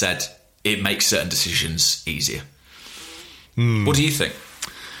 like I said, it makes certain decisions easier. What do you think?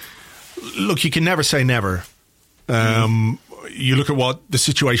 Look, you can never say never. You look at what the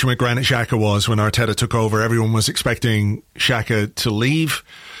situation with Granit Xhaka was when Arteta took over. Everyone was expecting Xhaka to leave.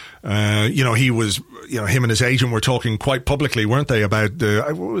 He was, him and his agent were talking quite publicly, weren't they, about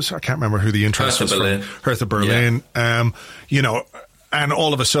I can't remember who the interest was from. Hertha Berlin. Yeah. And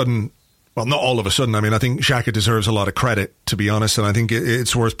all of a sudden, well, not all of a sudden, I think Xhaka deserves a lot of credit, to be honest. And I think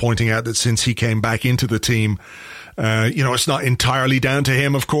it's worth pointing out that since he came back into the team, it's not entirely down to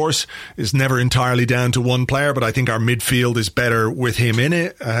him, of course. It's never entirely down to one player, but I think our midfield is better with him in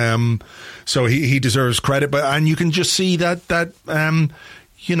it. So he deserves credit. And you can just see that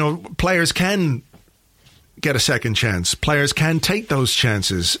players can get a second chance. Players can take those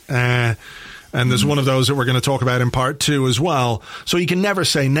chances. And there's one of those that we're going to talk about in part 2 as well. So you can never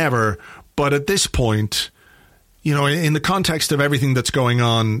say never. But at this point, in the context of everything that's going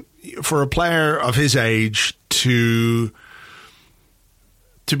on, for a player of his age to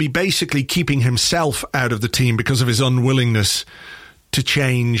be basically keeping himself out of the team because of his unwillingness to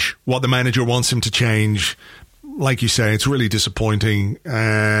change what the manager wants him to change, like you say, it's really disappointing.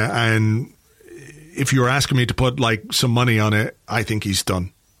 And if you were asking me to put like some money on it, I think he's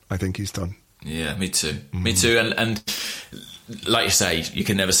done. Yeah, me too. Me too. And like you say, you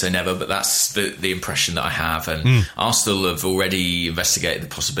can never say never, but that's the impression that I have. And Arsenal have already investigated the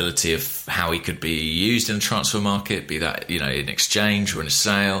possibility of how he could be used in a transfer market, be that, in exchange or in a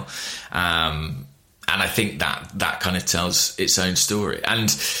sale. And I think that kind of tells its own story. And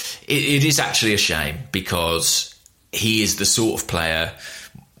it is actually a shame, because he is the sort of player,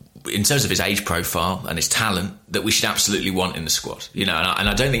 in terms of his age profile and his talent, that we should absolutely want in the squad. And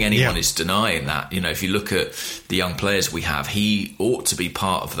I don't think anyone is denying that. If you look at the young players we have, he ought to be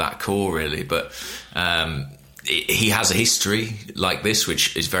part of that core, really. But he has a history like this,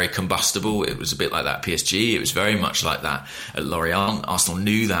 which is very combustible. It was a bit like that at PSG. It was very much like that at Lorient. Arsenal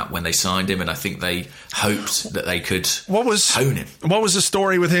knew that when they signed him, and I think they hoped that they could hone him. What was the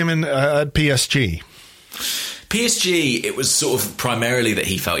story with him at PSG? PSG, it was sort of primarily that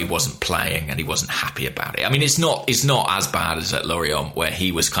he felt he wasn't playing and he wasn't happy about it. I mean, it's not as bad as at Lorient, where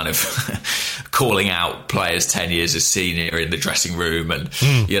he was kind of calling out players 10 years as senior in the dressing room and,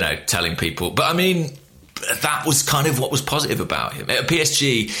 telling people. But I mean, that was kind of what was positive about him. At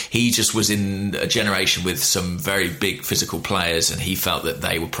PSG, he just was in a generation with some very big physical players, and he felt that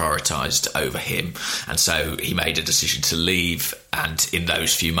they were prioritised over him. And so he made a decision to leave. And in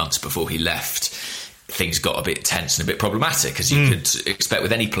those few months before he left, things got a bit tense and a bit problematic, as you could expect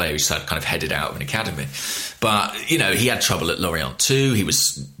with any player who's kind of headed out of an academy. But, he had trouble at Lorient too. He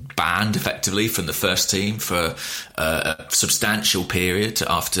was banned effectively from the first team for a substantial period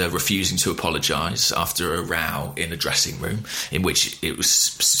after refusing to apologise after a row in a dressing room, in which it was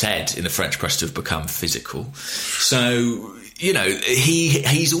said in the French press to have become physical. So,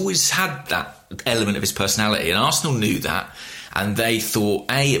 he's always had that element of his personality, and Arsenal knew that. And they thought,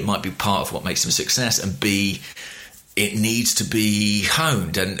 A, it might be part of what makes him a success, and B, it needs to be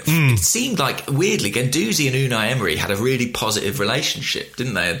honed. And it seemed like, weirdly, Guendouzi and Unai Emery had a really positive relationship,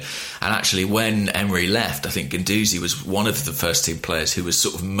 didn't they? And actually, when Emery left, I think Guendouzi was one of the first-team players who was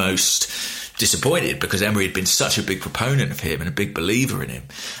sort of most disappointed, because Emery had been such a big proponent of him and a big believer in him.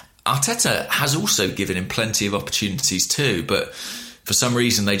 Arteta has also given him plenty of opportunities too, but for some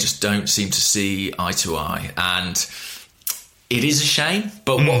reason they just don't seem to see eye to eye. And it is a shame,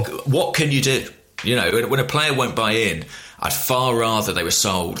 but what can you do? When a player won't buy in, I'd far rather they were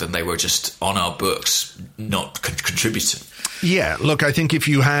sold than they were just on our books, not contributing. Yeah, look, I think if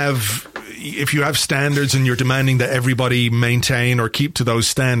you have standards and you're demanding that everybody maintain or keep to those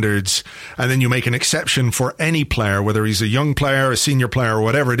standards, and then you make an exception for any player, whether he's a young player, a senior player, or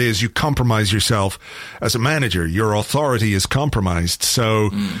whatever it is, you compromise yourself as a manager. Your authority is compromised. So,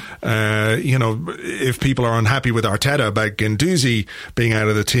 if people are unhappy with Arteta about Guendouzi being out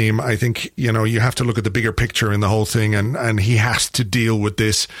of the team, I think, you have to look at the bigger picture in the whole thing, and he has to deal with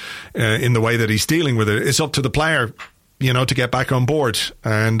this in the way that he's dealing with it. It's up to the player, to get back on board.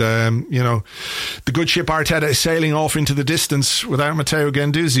 And, the good ship Arteta is sailing off into the distance without Matteo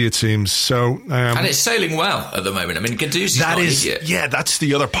Guendouzi, it seems. So, and it's sailing well at the moment. I mean, Guendouzi's not an idiot. Yeah, that's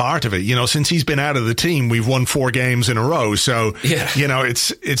the other part of it. Since he's been out of the team, we've won 4 games in a row. So,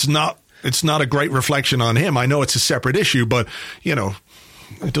 it's not a great reflection on him. I know it's a separate issue, but,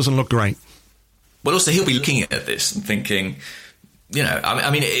 it doesn't look great. Well, also, he'll be looking at this and thinking, if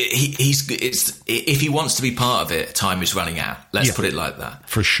he wants to be part of it, time is running out. Let's put it like that.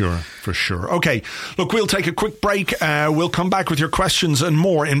 For sure. Okay, look, we'll take a quick break. We'll come back with your questions and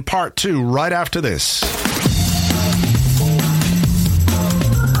more in part 2 right after this.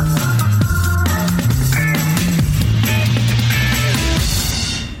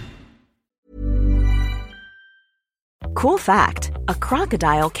 Cool fact, a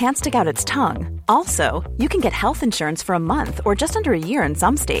crocodile can't stick out its tongue. Also, you can get health insurance for a month or just under a year in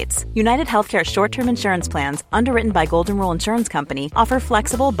some states. United Healthcare short-term insurance plans, underwritten by Golden Rule Insurance Company, offer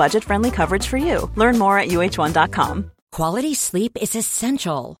flexible, budget-friendly coverage for you. Learn more at uh1.com. Quality sleep is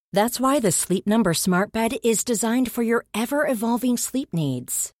essential. That's why the Sleep Number Smart Bed is designed for your ever-evolving sleep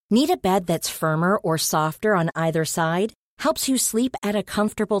needs. Need a bed that's firmer or softer on either side? Helps you sleep at a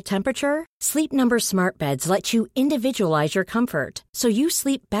comfortable temperature? Sleep Number Smart Beds let you individualize your comfort, so you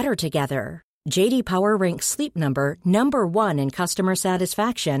sleep better together. JD Power ranks Sleep Number number 1 in customer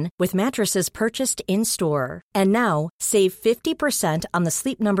satisfaction with mattresses purchased in-store. And now, save 50% on the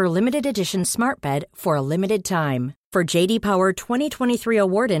Sleep Number Limited Edition Smart Bed for a limited time. For JD Power 2023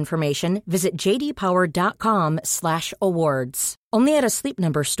 award information, visit jdpower.com/awards. Only at a Sleep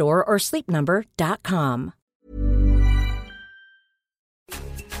Number store or sleepnumber.com.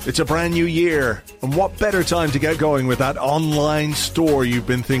 It's a brand new year, and what better time to get going with that online store you've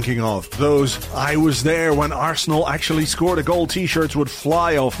been thinking of? Those "I was there when Arsenal actually scored a goal" t-shirts would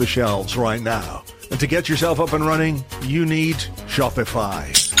fly off the shelves right now. And to get yourself up and running, you need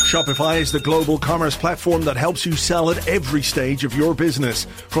Shopify. Shopify is the global commerce platform that helps you sell at every stage of your business.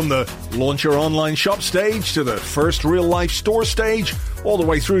 From the launch your online shop stage to the first real-life store stage, all the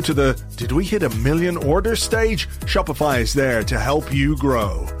way through to the "did we hit 1 million orders" stage, Shopify is there to help you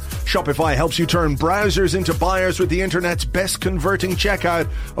grow. Shopify helps you turn browsers into buyers with the internet's best converting checkout,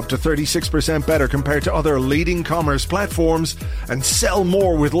 up to 36% better compared to other leading commerce platforms, and sell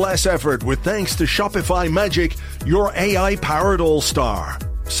more with less effort with thanks to Shopify Magic, your AI-powered all-star.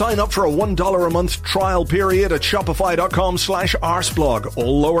 Sign up for a $1 a month trial period at shopify.com/arsblog,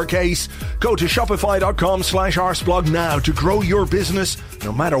 all lowercase. Go to shopify.com/arsblog now to grow your business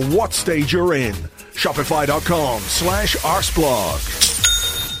no matter what stage you're in. Shopify.com/arsblog.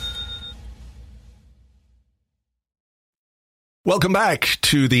 Welcome back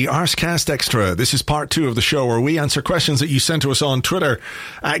to the Arscast Extra. This is part 2 of the show where we answer questions that you sent to us on Twitter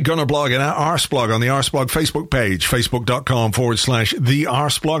at Gunnerblog and at Arsblog on the Arsblog Facebook page, facebook.com/the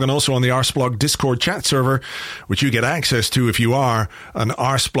Arsblog, and also on the Arsblog Discord chat server, which you get access to if you are an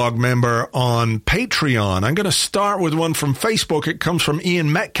Arsblog member on Patreon. I'm going to start with one from Facebook. It comes from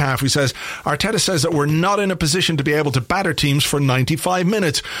Ian Metcalf, who says, Arteta says that we're not in a position to be able to batter teams for 95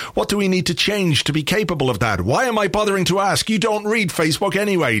 minutes. What do we need to change to be capable of that? Why am I bothering to ask? You don't read Facebook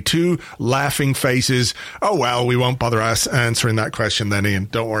anyway. 2 laughing faces. Oh, well, we won't bother us answering that question then, Ian.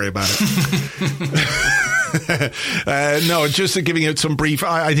 Don't worry about it. No, just giving it some brief.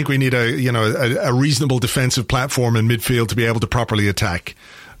 I think we need a reasonable defensive platform in midfield to be able to properly attack.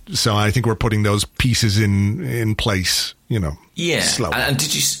 So I think we're putting those pieces in place, Yeah, slowly. and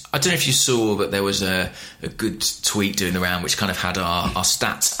did you? I don't know if you saw, but there was a good tweet doing the round which kind of had our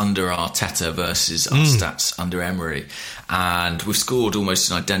stats under Arteta versus our stats under Emery, and we've scored almost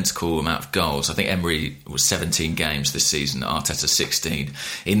an identical amount of goals. I think Emery was 17 games this season, Arteta 16.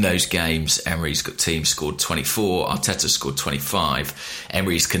 In those games, Emery's team scored 24, Arteta scored 25.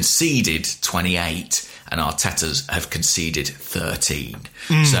 Emery's conceded 28. And Arteta's have conceded 13.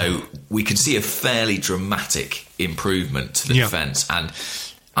 So we can see a fairly dramatic improvement to the defence. And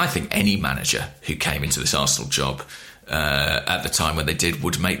I think any manager who came into this Arsenal job at the time when they did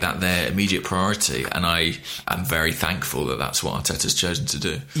would make that their immediate priority. And I am very thankful that that's what Arteta's chosen to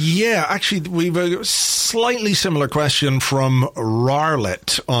do. Yeah, actually, we've a slightly similar question from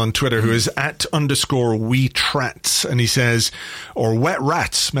Rarlet on Twitter, who is @_weetrats. And he says, or wet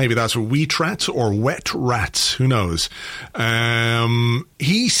rats, maybe that's weetrats or wet rats, who knows.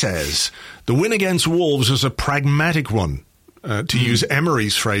 He says, the win against Wolves was a pragmatic one. To use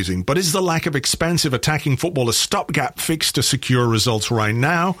Emery's phrasing, but is the lack of expensive attacking football a stopgap fix to secure results right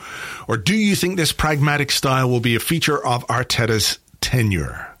now? Or do you think this pragmatic style will be a feature of Arteta's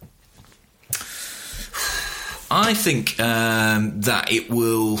tenure? I think that it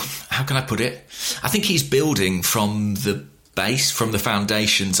will, how can I put it? I think he's building from the base, from the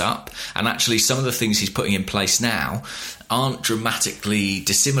foundations up, and actually some of the things he's putting in place now aren't dramatically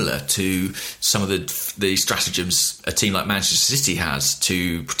dissimilar to some of the stratagems a team like Manchester City has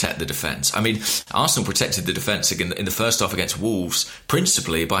to protect the defence. I mean, Arsenal protected the defence in the first half against Wolves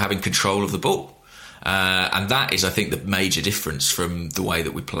principally by having control of the ball. And that is, I think, the major difference from the way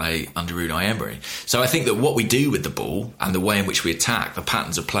that we play under Unai Emery. So I think that what we do with the ball and the way in which we attack, the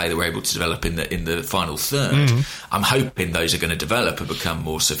patterns of play that we're able to develop in the final third, I'm hoping those are going to develop and become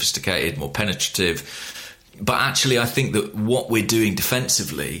more sophisticated, more penetrative. But actually, I think that what we're doing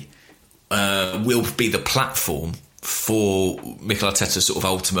defensively will be the platform for Mikel Arteta's sort of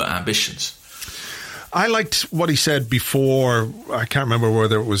ultimate ambitions. I liked what he said before. I can't remember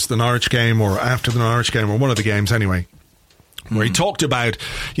whether it was the Norwich game or after the Norwich game or one of the games anyway, where he talked about,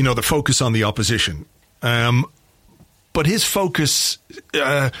 the focus on the opposition. But his focus,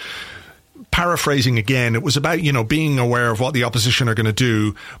 paraphrasing again, it was about, being aware of what the opposition are going to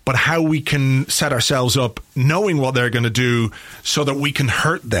do, but how we can set ourselves up knowing what they're going to do so that we can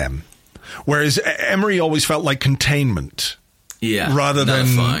hurt them. Whereas Emery always felt like containment. Yeah, rather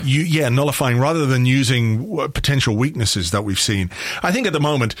nullifying. than nullifying, rather than using potential weaknesses that we've seen. I think at the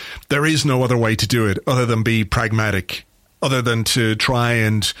moment there is no other way to do it other than be pragmatic, other than to try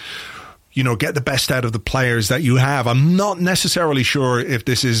and get the best out of the players that you have. I'm not necessarily sure if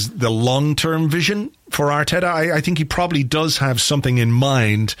this is the long-term vision for Arteta. I think he probably does have something in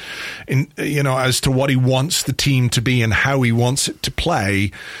mind as to what he wants the team to be and how he wants it to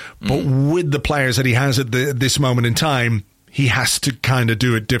play. But with the players that he has at this moment in time, he has to kind of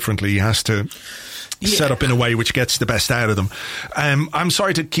do it differently. He has to set up in a way which gets the best out of them. I'm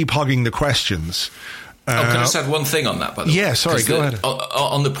sorry to keep hogging the questions. Can I just add one thing on that, by the way? Yeah, sorry, go ahead.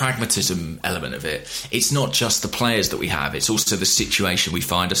 On the pragmatism element of it, it's not just the players that we have, it's also the situation we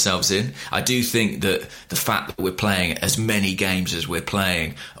find ourselves in. I do think that the fact that we're playing as many games as we're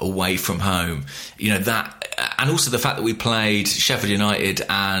playing away from home, that, and also the fact that we played Sheffield United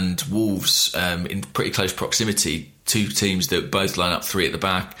and Wolves in pretty close proximity, two teams that both line up three at the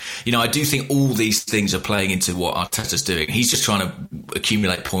back. I do think all these things are playing into what Arteta's doing. He's just trying to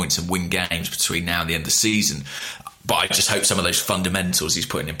accumulate points and win games between now and the end of the season. But I just hope some of those fundamentals he's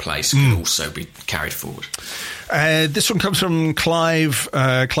putting in place can also be carried forward. This one comes from Clive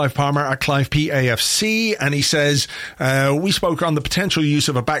Palmer at Clive PAFC, and he says, we spoke on the potential use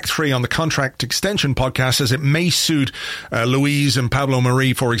of a back three on the contract extension podcast as it may suit Luiz and Pablo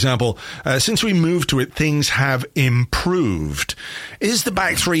Mari, for example. Since we moved to it, things have improved. Is the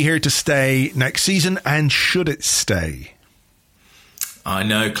back three here to stay next season, and should it stay? I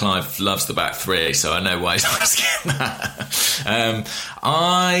know Clive loves the back three, so I know why he's asking that.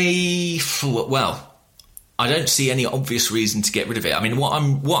 I don't see any obvious reason to get rid of it. I mean, what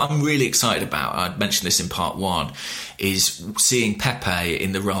I'm really excited about, I mentioned this in part one, is seeing Pepe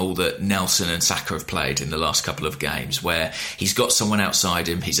in the role that Nelson and Saka have played in the last couple of games, where he's got someone outside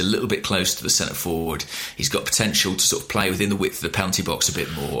him, he's a little bit close to the centre forward, he's got potential to sort of play within the width of the penalty box a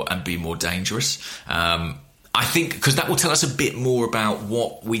bit more and be more dangerous. I think because that will tell us a bit more about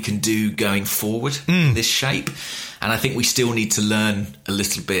what we can do going forward in this shape. And I think we still need to learn a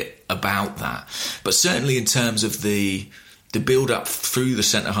little bit about that. But certainly in terms of the build-up through the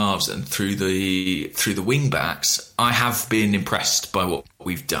centre halves and through the wing backs, I have been impressed by what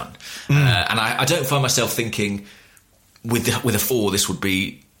we've done. And I don't find myself thinking with a four this would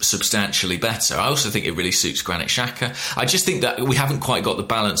be substantially better. I also think it really suits Granit Xhaka. I just think that we haven't quite got the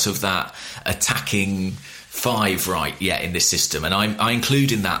balance of that attacking five right yet in this system, and I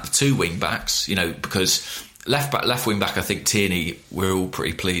include in that the two wing backs, because left wing back I think Tierney we're all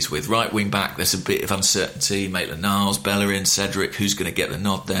pretty pleased with. Right wing back there's a bit of uncertainty, Maitland-Niles, Bellerin, Cedric, who's going to get the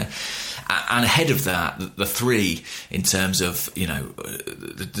nod there, and ahead of that the three in terms of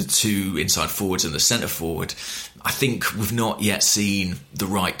the two inside forwards and the centre forward, I think we've not yet seen the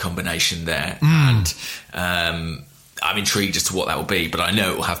right combination there, and I'm intrigued as to what that will be, but I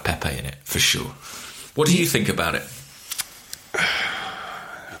know it will have Pepe in it for sure. What do you think about it?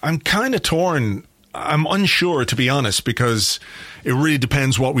 I'm kind of torn. I'm unsure, to be honest, because it really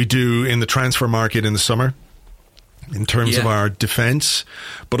depends what we do in the transfer market in the summer in terms of our defence,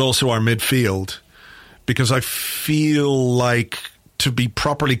 but also our midfield. Because I feel like to be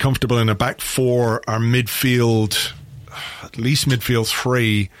properly comfortable in a back four, our midfield, at least midfield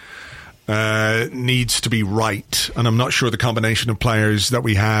three, needs to be right. And I'm not sure the combination of players that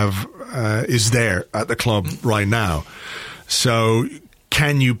we have is there at the club right now. So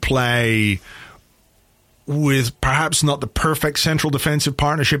can you play with perhaps not the perfect central defensive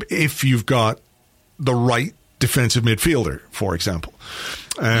partnership if you've got the right defensive midfielder, for example?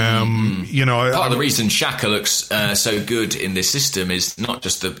 Part of the reason Xhaka looks so good in this system is not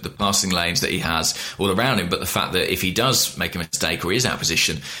just the passing lanes that he has all around him, but the fact that if he does make a mistake or he is out of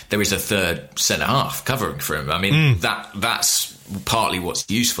position, there is a third centre half covering for him. I mean, that's partly what's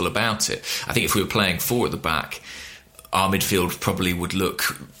useful about it. I think if we were playing four at the back, our midfield probably would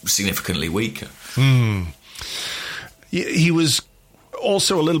look significantly weaker. He was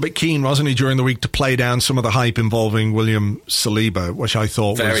also a little bit keen, wasn't he, during the week to play down some of the hype involving William Saliba, which I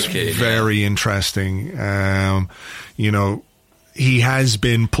thought was very interesting. He has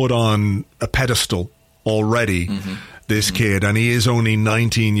been put on a pedestal already, this kid, and he is only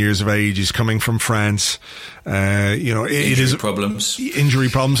 19 years of age. He's coming from France. Injury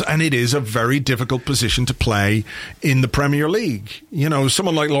problems, and it is a very difficult position to play in the Premier League.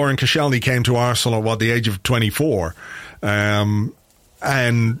 Someone like Laurent Koscielny came to Arsenal at the age of 24.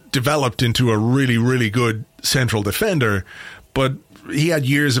 And developed into a really, really good central defender. But he had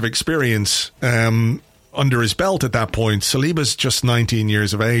years of experience under his belt at that point. Saliba's just 19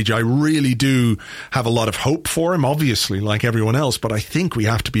 years of age. I really do have a lot of hope for him, obviously, like everyone else. But I think we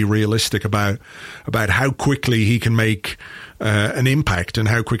have to be realistic about how quickly he can make an impact and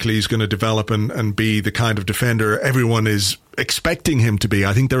how quickly he's going to develop and be the kind of defender everyone is expecting him to be.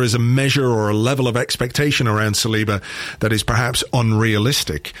 I think there is a measure or a level of expectation around Saliba that is perhaps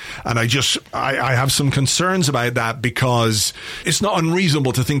unrealistic. And I have some concerns about that, because it's not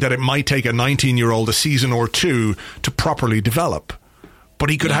unreasonable to think that it might take a 19-year-old a season or two to properly develop.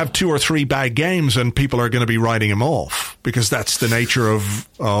 But he could have 2 or 3 bad games and people are going to be writing him off, because that's the nature of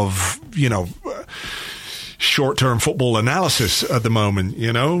short-term football analysis at the moment,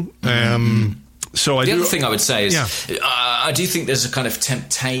 So the other thing I would say is I do think there's a kind of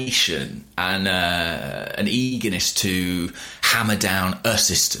temptation and an eagerness to hammer down a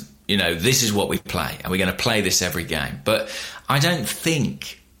system. This is what we play, and we're going to play this every game. But I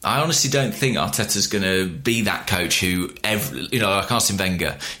honestly don't think Arteta's going to be that coach who, like Arsene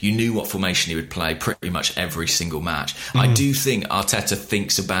Wenger, you knew what formation he would play pretty much every single match. I do think Arteta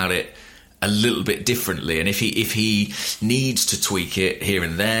thinks about it a little bit differently, and if he needs to tweak it here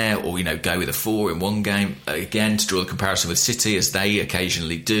and there, or go with a 4 in one game, again to draw the comparison with City, as they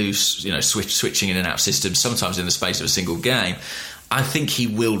occasionally do, switching in and out systems, sometimes in the space of a single game, I think he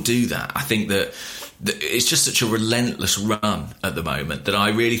will do that. I think that it's just such a relentless run at the moment that I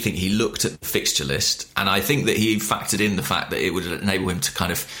really think he looked at the fixture list, and I think that he factored in the fact that it would enable him to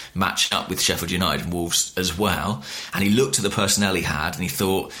kind of match up with Sheffield United and Wolves as well, and he looked at the personnel he had and he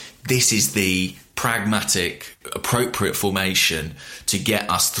thought, this is the pragmatic, appropriate formation to get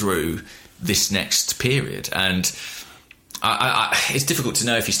us through this next period. And it's difficult to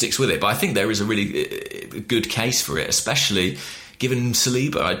know if he sticks with it, but I think there is a really good case for it, especially given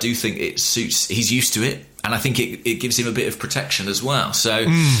Saliba. I do think it suits, he's used to it, and I think it gives him a bit of protection as well. So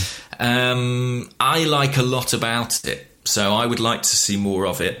I like a lot about it. So I would like to see more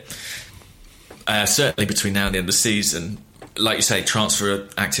of it, certainly between now and the end of the season. Like you say, transfer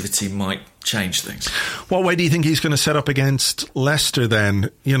activity might change things. What way do you think he's going to set up against Leicester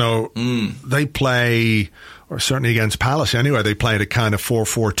then? They play, or certainly against Palace anyway, they played a kind of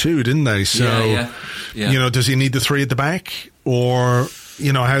 4-4-2, didn't they? So, yeah. Does he need the 3 at the back? Or,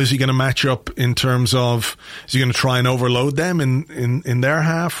 how is he going to match up in terms of, is he going to try and overload them in their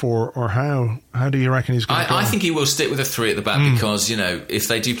half, or how? How do you reckon he's going to go? I think he will stick with a 3 at the back because, if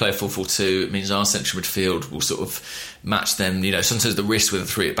they do play a 4-4-2, it means our central midfield will sort of match them. Sometimes the risk with a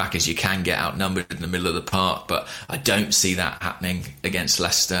 3 at the back is you can get outnumbered in the middle of the park, but I don't see that happening against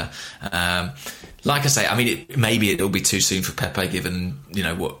Leicester. Like I say, maybe it'll be too soon for Pepe, given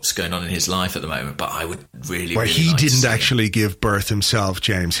what's going on in his life at the moment. But I would really. Well, really he like didn't actually give birth himself,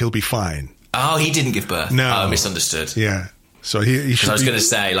 James. He'll be fine. Oh, he didn't give birth. No, I misunderstood. Yeah, so he should. I was going to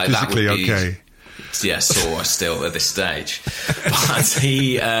say that would be okay. Yeah, sore still at this stage. But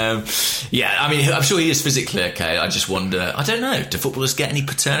he, I'm sure he is physically okay. I just wonder. I don't know. Do footballers get any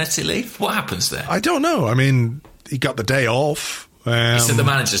paternity leave? What happens there? I don't know. He got the day off. It's at the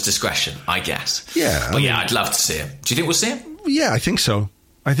manager's discretion, I guess. Yeah. But I'd love to see him. Do you think we'll see him? Yeah, I think so.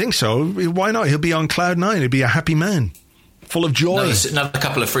 Why not? He'll be on cloud 9. He'll be a happy man, full of joy. Another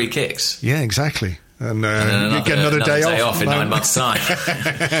couple of free kicks. Yeah, exactly. And you get another day off in 9 months' time.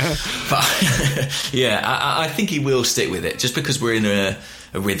 But I think he will stick with it, just because we're in a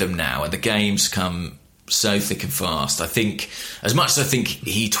rhythm now and the games come so thick and fast. I think, as much as I think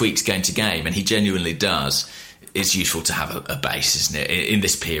he tweaks game to game, and he genuinely does, it's useful to have a base, isn't it, in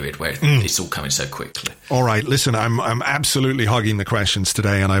this period where it's all coming so quickly. All right, listen, I'm absolutely hogging the questions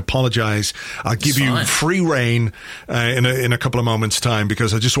today, and I apologise. I'll give you free rein in a couple of moments' time,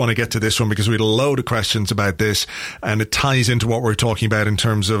 because I just want to get to this one, because we had a load of questions about this, and it ties into what we're talking about in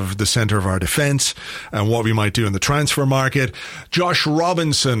terms of the centre of our defence and what we might do in the transfer market. Josh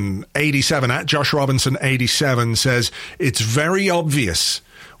Robinson, 87, at Josh Robinson 87, says, it's very obvious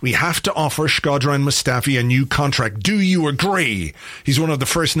we have to offer Shkodran Mustafi a new contract. Do you agree? He's one of the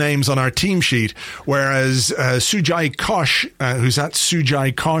first names on our team sheet, whereas Sujai Kosh, who's at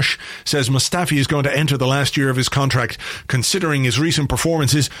Sujai Kosh, says Mustafi is going to enter the last year of his contract. Considering his recent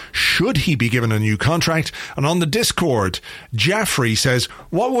performances, should he be given a new contract? And on the Discord, Jaffrey says,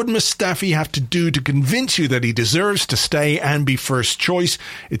 what would Mustafi have to do to convince you that he deserves to stay and be first choice?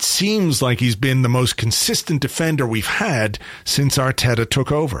 It seems like he's been the most consistent defender we've had since Arteta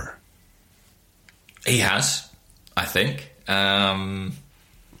took over. He has, I think. I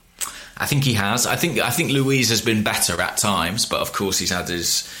think he has. I think Luiz has been better at times, but of course he's had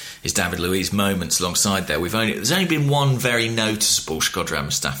his David Luiz moments alongside there. There's only been one very noticeable Shkodran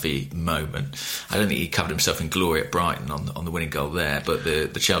Mustafi moment. I don't think he covered himself in glory at Brighton on the winning goal there, but the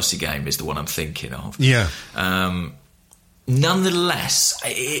Chelsea game is the one I'm thinking of. Yeah. Nonetheless,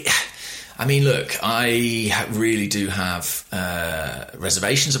 I mean, look, I really do have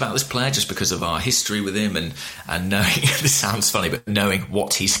reservations about this player just because of our history with him and knowing, this sounds funny, but knowing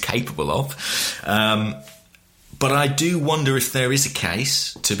what he's capable of. But I do wonder if there is a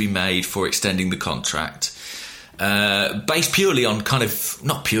case to be made for extending the contract based purely on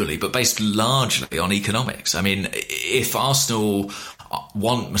not purely, but based largely on economics. I mean, if Arsenal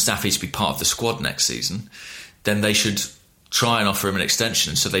want Mustafi to be part of the squad next season, then they should try and offer him an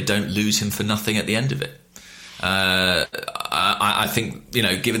extension so they don't lose him for nothing at the end of it. I think,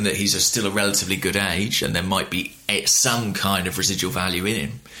 given that he's still a relatively good age and there might be some kind of residual value in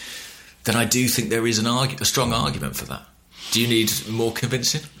him, then I do think there is a strong argument for that. Do you need more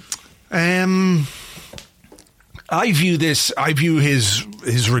convincing? I view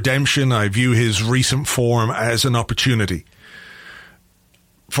his redemption, I view his recent form as an opportunity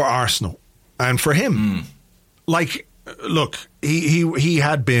for Arsenal and for him. Look, he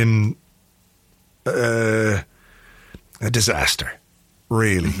had been a disaster,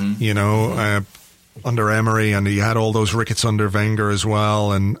 really. Mm-hmm. Under Emery, and he had all those rickets under Wenger as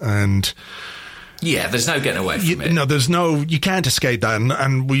well, and yeah, there's no getting away from it. No, you can't escape that.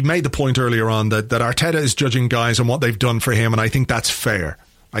 And we made the point earlier on that Arteta is judging guys on what they've done for him, and I think that's fair.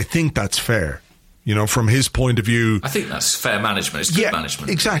 From his point of view, I think that's fair management. It's good management.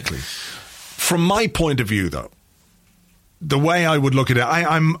 Exactly. From my point of view, though, the way I would look at it,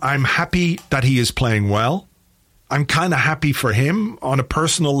 I'm happy that he is playing well. I'm kind of happy for him on a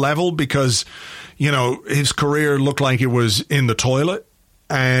personal level because, his career looked like it was in the toilet,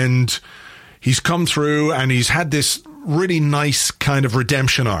 and he's come through and he's had this really nice kind of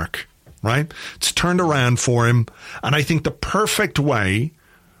redemption arc, right? It's turned around for him. And I think the perfect way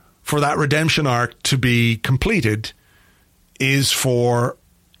for that redemption arc to be completed is for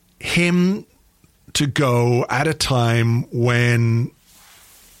him to go at a time when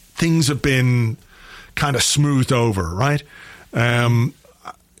things have been kind of smoothed over, right?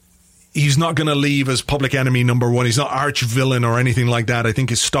 He's not going to leave as public enemy number one. He's not arch villain or anything like that. I think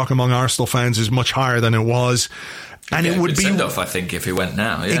his stock among Arsenal fans is much higher than it was. And it would be send off, I think, if he went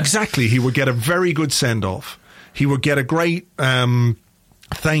now. Yeah. Exactly. He would get a very good send off. He would get a great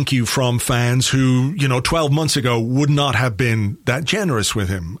thank you from fans who, 12 months ago would not have been that generous with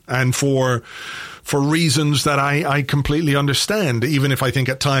him. And for reasons that I completely understand, even if I think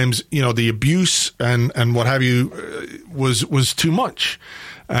at times, the abuse and what have you was too much.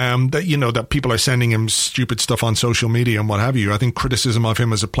 That people are sending him stupid stuff on social media and what have you. I think criticism of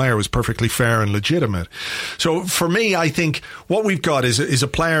him as a player was perfectly fair and legitimate. So for me, I think what we've got is a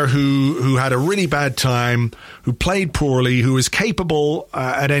player who had a really bad time, who played poorly, who is capable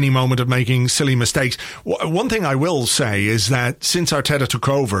at any moment of making silly mistakes. One thing I will say is that since Arteta took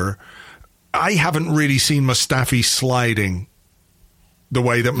over, I haven't really seen Mustafi sliding the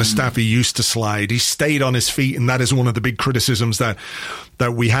way that Mustafi used to slide. He stayed on his feet, and that is one of the big criticisms that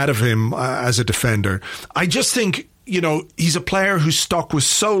we had of him as a defender. I just think, he's a player whose stock was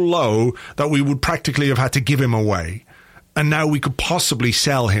so low that we would practically have had to give him away. And now we could possibly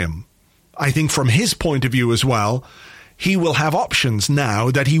sell him. I think from his point of view as well, he will have options now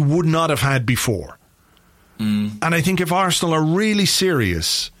that he would not have had before. And I think if Arsenal are really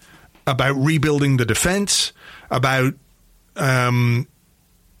serious about rebuilding the defence, about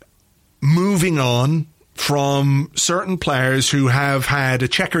moving on from certain players who have had a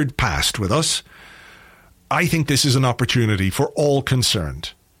checkered past with us, I think this is an opportunity for all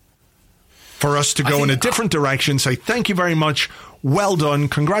concerned. For us to go in a different direction, say thank you very much, well done,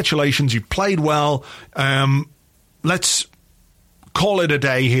 congratulations, you played well, let's call it a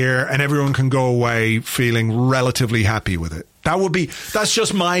day here and everyone can go away feeling relatively happy with it. That's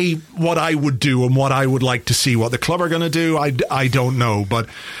just what I would do and what I would like to see. What the club are going to do, I don't know, but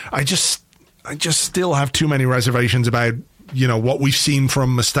I just still have too many reservations about, what we've seen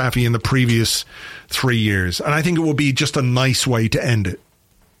from Mustafi in the previous 3 years. And I think it would be just a nice way to end it.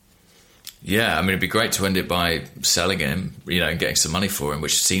 Yeah, I mean, it'd be great to end it by selling him, and getting some money for him,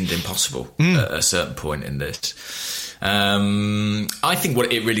 which seemed impossible at a certain point in this. I think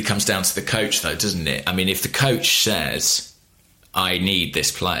what it really comes down to the coach, though, doesn't it? I mean, if the coach says, I need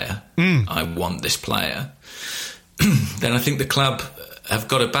this player, I want this player, then I think the club have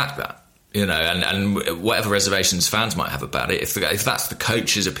got to back that, and whatever reservations fans might have about it, if that's the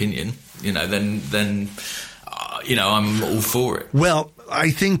coach's opinion, then I'm all for it. Well,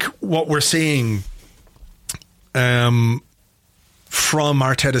 I think what we're seeing from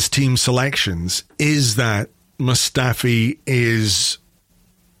Arteta's team selections is that Mustafi is,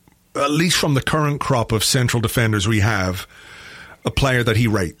 at least from the current crop of central defenders we have, a player that he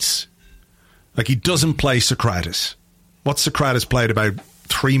rates. Like, he doesn't play Socrates. What Socrates played about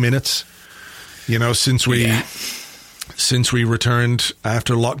 3 minutes. since we returned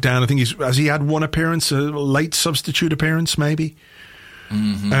after lockdown. I think has he had one appearance, a late substitute appearance, maybe?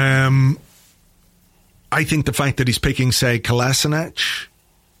 Mm-hmm. I think the fact that he's picking, say, Kolasinac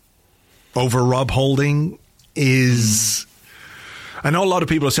over Rob Holding is... I know a lot of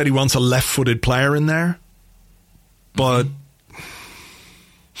people have said he wants a left-footed player in there, but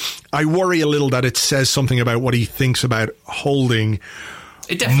I worry a little that it says something about what he thinks about Holding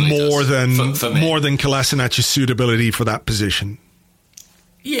more than Kolasinac's suitability for that position.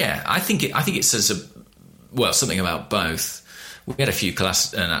 Yeah, I think it says something about both. We had a few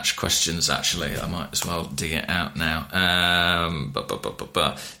Kolasinac questions, actually. I might as well dig it out now. But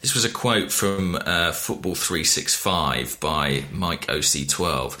this was a quote from Football 365 by Mike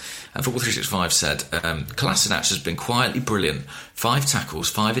OC12. And Football 365 said, Kolasinac has been quietly brilliant. 5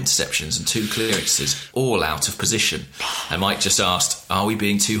 tackles, 5 interceptions and 2 clearances, all out of position. And Mike just asked, are we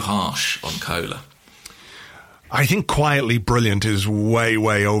being too harsh on Kola? I think quietly brilliant is way,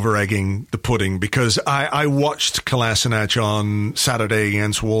 way over-egging the pudding, because I watched Kolasinac on Saturday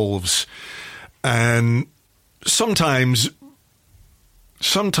against Wolves, and sometimes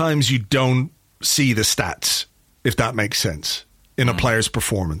you don't see the stats, if that makes sense, in a player's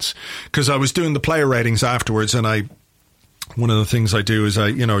performance. Because I was doing the player ratings afterwards, and one of the things I do is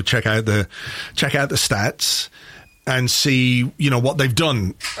I check out the stats and see what they've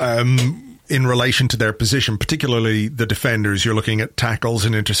done. In relation to their position, particularly the defenders. You're looking at tackles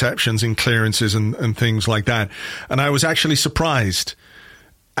and interceptions and clearances and things like that. And I was actually surprised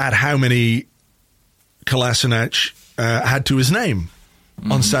at how many Kolasinac had to his name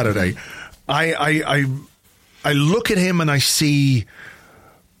on Saturday. I look at him and I see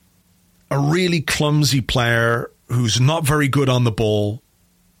a really clumsy player who's not very good on the ball,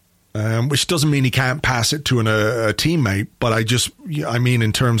 which doesn't mean he can't pass it to a teammate, but I mean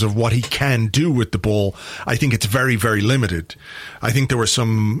in terms of what he can do with the ball, I think it's very, very limited. I think there were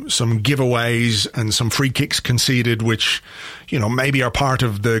some giveaways and some free kicks conceded, which, maybe are part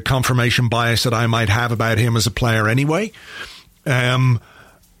of the confirmation bias that I might have about him as a player anyway. So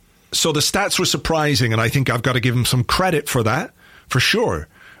the stats were surprising, and I think I've got to give him some credit for that, for sure.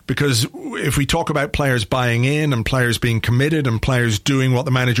 Because if we talk about players buying in and players being committed and players doing what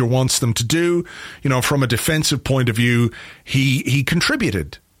the manager wants them to do, from a defensive point of view, he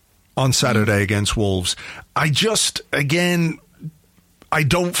contributed on Saturday against Wolves. I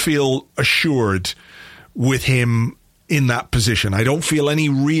don't feel assured with him in that position. I don't feel any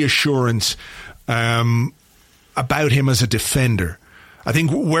reassurance about him as a defender. I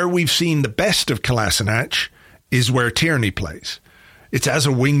think where we've seen the best of Kolasinac is where Tierney plays. It's as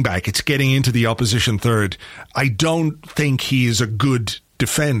a wing-back. It's getting into the opposition third. I don't think he is a good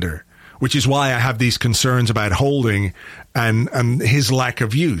defender, which is why I have these concerns about Holding and his lack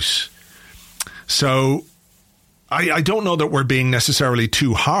of use. So I don't know that we're being necessarily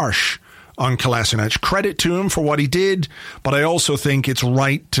too harsh on Kolasinac. Credit to him for what he did, but I also think it's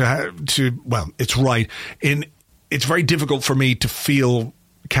right it's right. It's very difficult for me to feel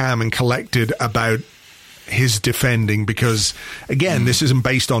calm and collected about his defending, because again, this isn't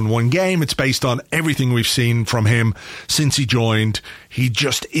based on one game. It's based on everything we've seen from him since he joined. He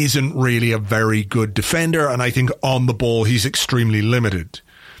just isn't really a very good defender, and I think on the ball he's extremely limited.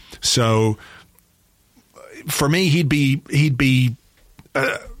 So for me, he'd be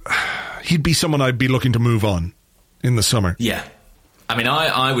someone I'd be looking to move on in the summer. Yeah, I mean,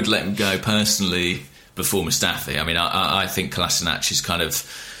 I would let him go personally before Mustafi. I mean, I think Kolasinac is kind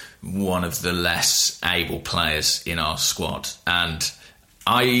of one of the less able players in our squad, and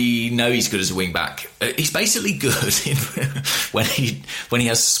I know he's good as a wing back. He's basically good when he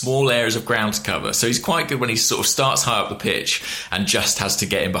has small areas of ground to cover. So he's quite good when he sort of starts high up the pitch and just has to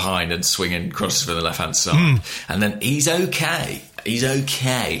get in behind and swing in crosses from the left hand side. And then he's okay. He's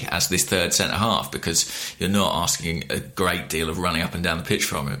okay as this third centre half, because you're not asking a great deal of running up and down the pitch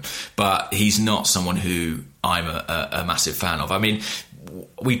from him. But he's not someone who I'm a massive fan of. I mean,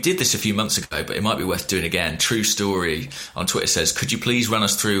 we did this a few months ago, but it might be worth doing again. True Story on Twitter says, could you please run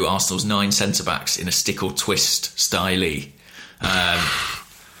us through Arsenal's 9 centre-backs in a stick or twist style? I'm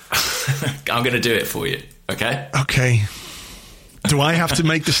going to do it for you, okay? Okay. Do I have to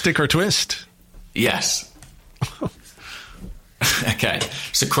make the stick or twist? Yes. Okay.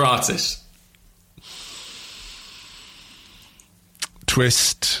 Socrates.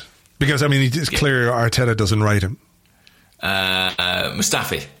 Twist. Because, I mean, it's clear Arteta doesn't write him.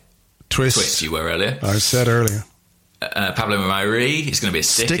 Mustafi. Twist. You were earlier. I said earlier. Pablo Mauri is going to be a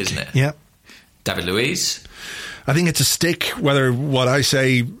stick, isn't it? Yeah. David Luiz. I think it's a stick. Whether what I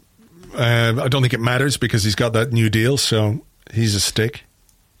say, I don't think it matters, because he's got that new deal, so he's a stick.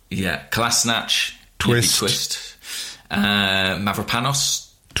 Yeah, Kolasinac. Twist. Mavropanos.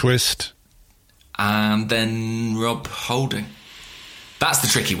 Twist. And then Rob Holding. That's the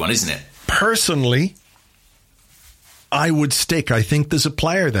tricky one, isn't it? Personally, I would stick. I think there's a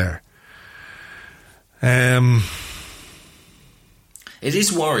player there. It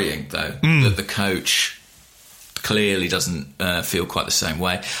is worrying, though, that the coach clearly doesn't feel quite the same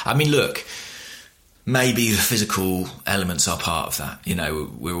way. I mean, look, maybe the physical elements are part of that. You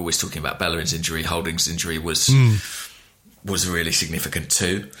know, we're always talking about Bellerin's injury. Holding's injury was really significant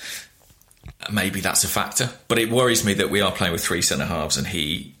too. Maybe that's a factor. But it worries me that we are playing with 3 centre-halves and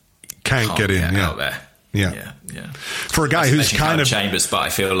he can't get in out there. Yeah. For a guy who's kind of Chambers, but I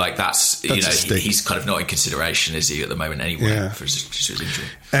feel like that's you know, he's kind of not in consideration, is he, at the moment anyway, for his injury?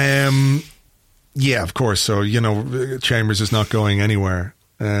 Yeah, of course. So, you know, Chambers is not going anywhere.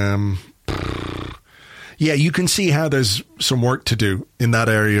 Yeah, you can see how there's some work to do in that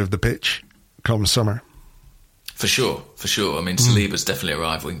area of the pitch come summer. For sure. I mean, Saliba's definitely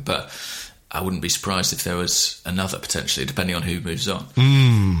arriving, but I wouldn't be surprised if there was another potentially, depending on who moves on.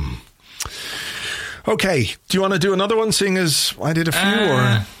 Okay, do you want to do another one, seeing as I did a few?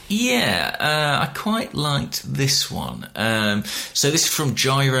 I quite liked this one. So this is from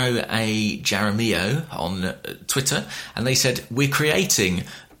Gyro A. Jaramillo on Twitter, and they said, we're creating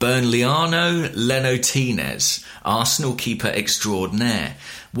Burnleyano Leno-Tinez, Arsenal keeper extraordinaire.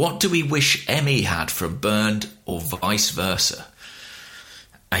 What do we wish Emi had from Burned or vice versa?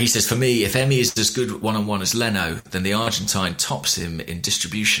 He says, for me, if Emi is as good one-on-one as Leno, then the Argentine tops him in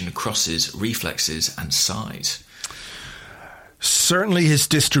distribution, crosses, reflexes and size. Certainly his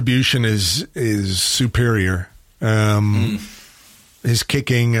distribution is superior. His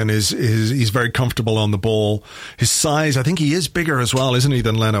kicking and he's very comfortable on the ball. His size, I think he is bigger as well, isn't he,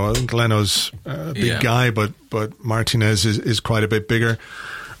 than Leno? I think Leno's a big guy, but Martinez is quite a bit bigger.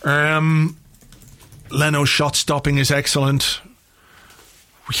 Leno's shot stopping is excellent.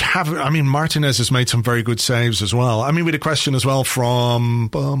 Martinez has made some very good saves as well. I mean, we had a question as well from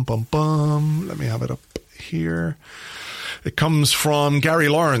let me have it up here. It comes from Gary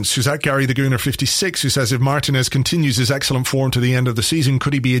Lawrence, who's at Gary the Gooner 56, who says, if Martinez continues his excellent form to the end of the season,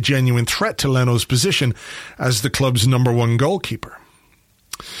 could he be a genuine threat to Leno's position as the club's number one goalkeeper?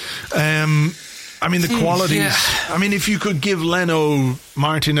 The qualities. Yeah. I mean, if you could give Leno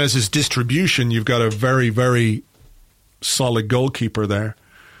Martinez's distribution, you've got a very, very solid goalkeeper there.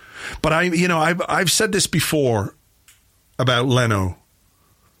 But I've said this before about Leno,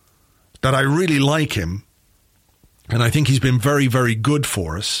 that I really like him, and I think he's been very, very good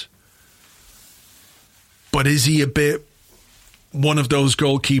for us. But is he a bit one of those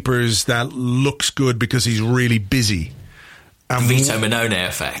goalkeepers that looks good because he's really busy? And Vito Minone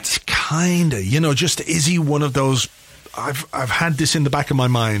effect. Kinda, is he one of those? I've had this in the back of my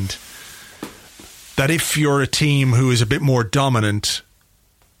mind, that if you're a team who is a bit more dominant,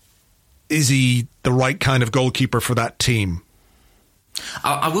 is he the right kind of goalkeeper for that team?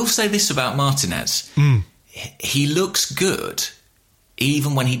 I will say this about Martinez. He looks good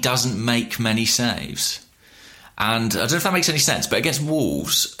even when he doesn't make many saves. And I don't know if that makes any sense, but against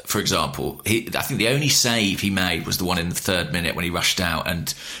Wolves, for example, I think the only save he made was the one in the 3rd minute when he rushed out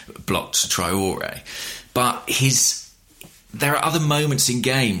and blocked Traore. But there are other moments in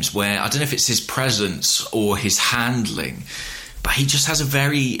games where, I don't know if it's his presence or his handling, but he just has a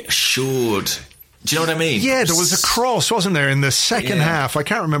very assured... Do you know what I mean? Yeah, there was a cross, wasn't there, in the second half? I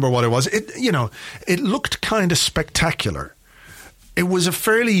can't remember what it was. It looked kind of spectacular. It was a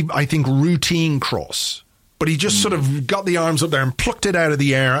fairly, I think, routine cross. But he just sort of got the arms up there and plucked it out of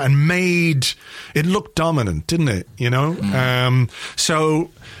the air and made... It looked dominant, didn't it?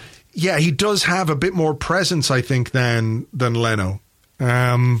 So, yeah, he does have a bit more presence, I think, than Leno.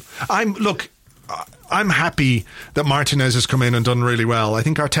 I'm happy that Martinez has come in and done really well. I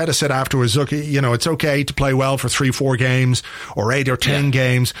think Arteta said afterwards, look, it's okay to play well for 3-4 games or 8 or 10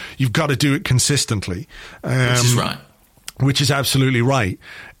 games. You've got to do it consistently. Which is right. Which is absolutely right.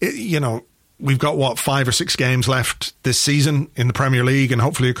 We've got, 5 or 6 games left this season in the Premier League and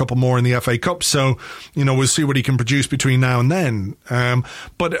hopefully a couple more in the FA Cup. So, we'll see what he can produce between now and then.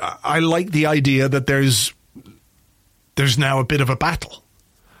 But I like the idea that there's now a bit of a battle,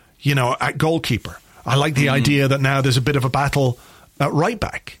 at goalkeeper. I like the idea that now there's a bit of a battle at right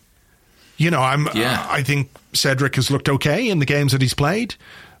back. I think Cedric has looked okay in the games that he's played.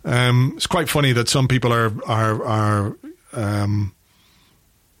 It's quite funny that some people are trying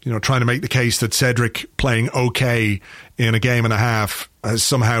to make the case that Cedric playing okay in a game and a half has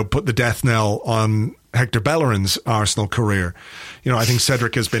somehow put the death knell on Hector Bellerin's Arsenal career. I think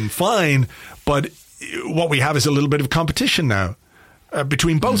Cedric has been fine, but what we have is a little bit of competition now.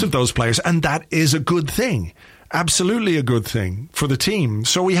 between both of those players, and that is a good thing. Absolutely a good thing for the team.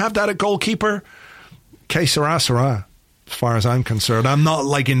 So we have that at goalkeeper. Que sera, as far as I'm concerned. I'm not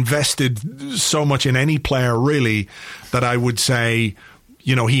like invested so much in any player really that I would say,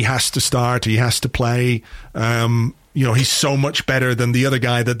 you know, he has to start, he has to play. You know, he's so much better than the other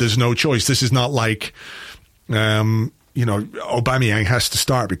guy that there's no choice. This is not like, you know, Aubameyang has to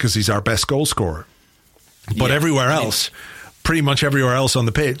start because he's our best goal scorer. But everywhere else, pretty much everywhere else on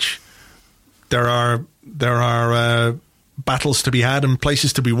the pitch, there are battles to be had and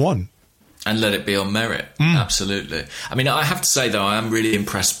places to be won. And let it be on merit. Absolutely. I mean, I have to say, though, I am really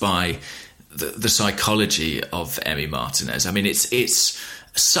impressed by the psychology of Emi Martinez. I mean, it's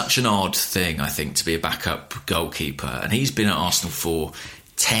such an odd thing, I think, to be a backup goalkeeper. And he's been at Arsenal for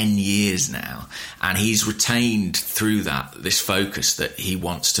 10 years now, and he's retained through that this focus that he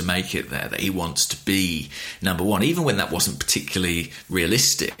wants to make it there, that he wants to be number one, even when that wasn't particularly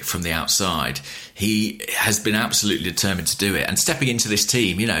realistic from the outside. He has been absolutely determined to do it, and stepping into this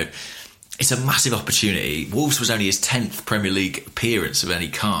team, you know, it's a massive opportunity. Wolves was only his 10th Premier League appearance of any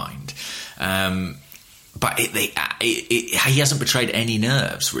kind, but he hasn't betrayed any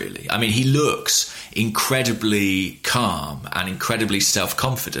nerves, really. I mean, he looks incredibly calm and incredibly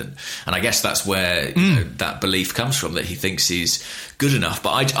self-confident. And I guess that's where you know, that belief comes from, that he thinks he's good enough.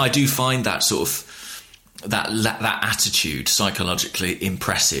 But I do find that sort of that attitude psychologically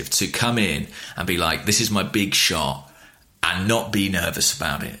impressive, to come in and be like, this is my big shot, and not be nervous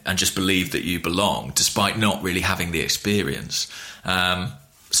about it, and just believe that you belong, despite not really having the experience.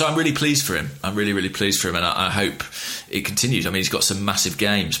 So I'm really pleased for him. I'm really, really pleased for him, and I hope it continues. I mean, he's got some massive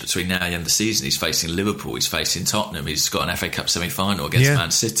games between now and the end of the season. He's facing Liverpool, he's facing Tottenham, he's got an FA Cup semi-final against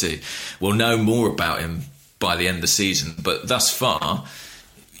Man City. We'll know more about him by the end of the season, but thus far,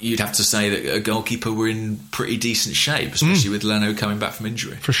 you'd have to say that a goalkeeper were in pretty decent shape, especially with Leno coming back from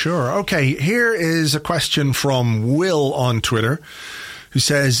injury. For sure. Okay, here is a question from Will on Twitter, who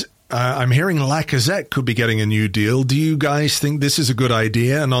says, I'm hearing Lacazette could be getting a new deal. Do you guys think this is a good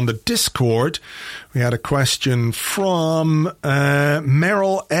idea? And on the Discord, we had a question from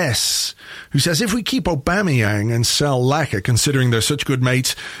Meryl S, who says, if we keep Aubameyang and sell Laka, considering they're such good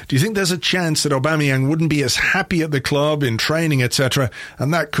mates, do you think there's a chance that Aubameyang wouldn't be as happy at the club, in training, etc.,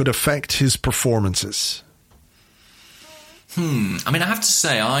 and that could affect his performances? I mean, I have to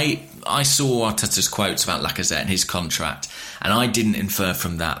say, I saw Arteta's quotes about Lacazette and his contract, and I didn't infer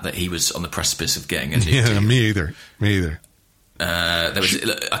from that he was on the precipice of getting a new deal. Me either. I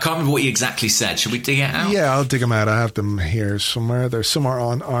can't remember what he exactly said. Should we dig it out? Yeah, I'll dig them out. I have them here somewhere. They're somewhere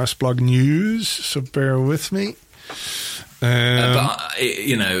on Arsblog News, so bear with me. We'll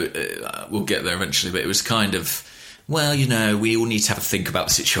get there eventually, but it was kind of, well, you know, we all need to have a think about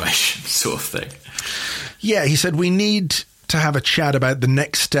the situation sort of thing. Yeah, he said we need to have a chat about the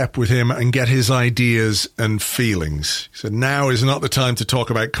next step with him and get his ideas and feelings. He said now is not the time to talk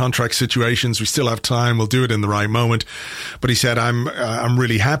about contract situations. We still have time. We'll do it in the right moment. But he said, I'm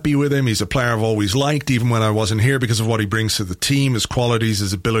really happy with him. He's a player I've always liked, even when I wasn't here, because of what he brings to the team, his qualities,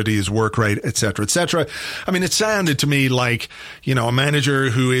 his ability, his work rate, etc., etc. I mean, it sounded to me like, you know, a manager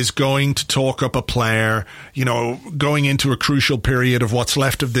who is going to talk up a player, you know, going into a crucial period of what's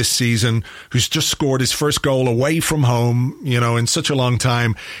left of this season, who's just scored his first goal away from home, you know, in such a long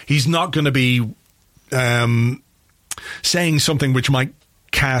time. He's not going to be saying something which might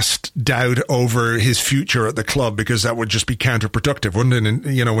cast doubt over his future at the club, because that would just be counterproductive, wouldn't it? And,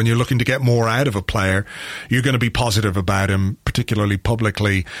 you know, when you're looking to get more out of a player, you're going to be positive about him, particularly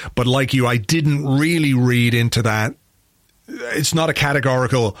publicly. But like you, I didn't really read into that. It's not a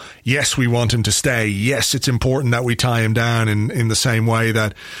categorical, yes, we want him to stay. Yes, it's important that we tie him down in the same way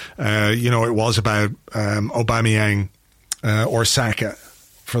that, it was about Aubameyang or Saka,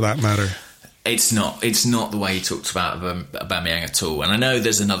 for that matter. It's not the way he talked about Aubameyang at all. And I know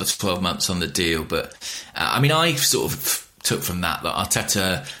there's another 12 months on the deal, but I sort of took from that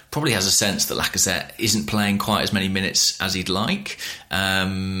Arteta probably has a sense that Lacazette isn't playing quite as many minutes as he'd like,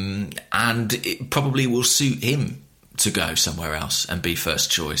 and it probably will suit him to go somewhere else and be first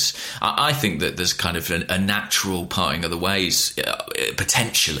choice. I think that there's kind of a natural parting of the ways,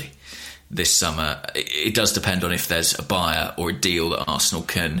 potentially, this summer. It does depend on if there's a buyer or a deal that Arsenal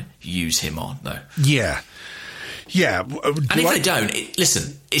can use him on, though. Yeah. And if they don't,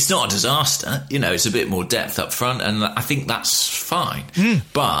 listen, it's not a disaster. You know, it's a bit more depth up front, and I think that's fine.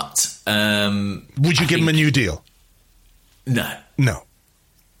 But would you give him a new deal? No.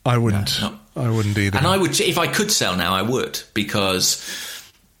 I wouldn't. No. I wouldn't either. And I would, if I could sell now, I would, because,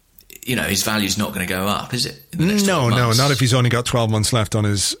 you know, his value's not going to go up, is it? No, not if he's only got 12 months left on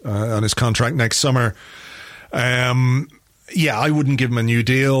his contract next summer. Yeah, I wouldn't give him a new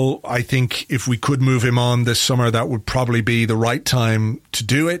deal. I think if we could move him on this summer, that would probably be the right time to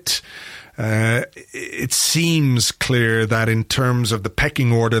do it. It seems clear that in terms of the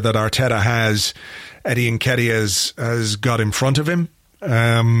pecking order that Arteta has, Eddie Nketiah has got in front of him.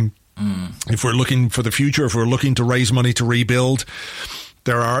 If we're looking for the future, if we're looking to raise money to rebuild,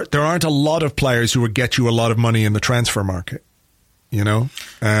 there aren't a lot of players who would get you a lot of money in the transfer market. You know,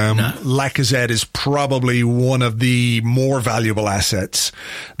 No. Lacazette is probably one of the more valuable assets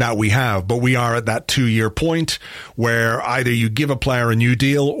that we have, but we are at that 2-year point where either you give a player a new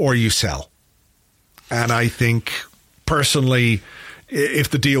deal or you sell. And I think personally, if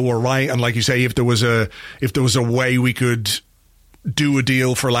the deal were right, and like you say, if there was a way we could do a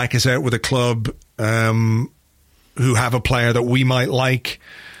deal for Lacazette with a club who have a player that we might like,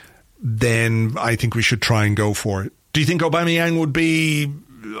 then I think we should try and go for it. Do you think Aubameyang would be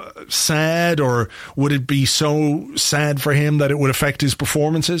sad, or would it be so sad for him that it would affect his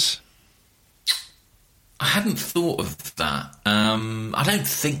performances? I hadn't thought of that. I don't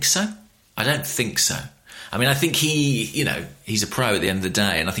think so. I mean, I think he's a pro at the end of the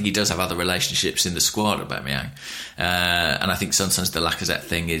day, and I think he does have other relationships in the squad, Aubameyang. And I think sometimes the Lacazette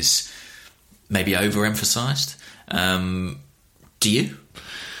thing is maybe overemphasised. Do you?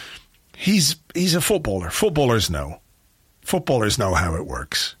 He's a footballer. Footballers know how it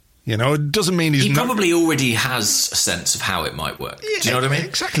works. You know, it doesn't mean he probably already has a sense of how it might work. Yeah, do you know what I mean?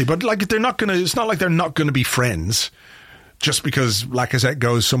 Exactly. But like, it's not like they're not going to be friends just because Lacazette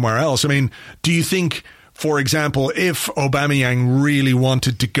goes somewhere else. I mean, do you think, for example, if Aubameyang really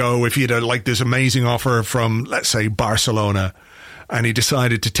wanted to go, if he had like this amazing offer from, let's say, Barcelona, and he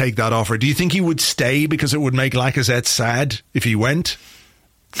decided to take that offer, do you think he would stay because it would make Lacazette sad if he went?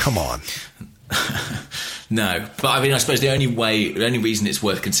 Come on. No, but I mean, I suppose the only reason it's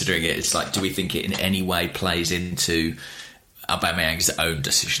worth considering it is like, do we think it in any way plays into Aubameyang's own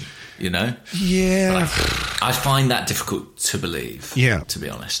decision? You know? Yeah. I find that difficult to believe. Yeah. To be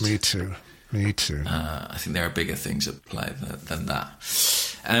honest. Me too. I think there are bigger things at play than that.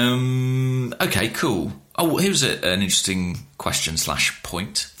 Okay, cool. Oh, here's an interesting question /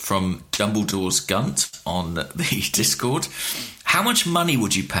 point from Dumbledore's Gunt on the Discord. How much money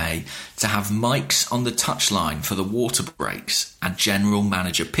would you pay to have mics on the touchline for the water breaks and general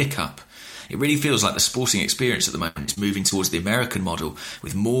manager pickup? It really feels like the sporting experience at the moment is moving towards the American model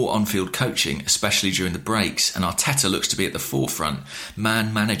with more on-field coaching, especially during the breaks, and Arteta looks to be at the forefront,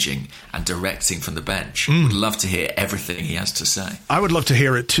 managing and directing from the bench. Would love to hear everything he has to say. I would love to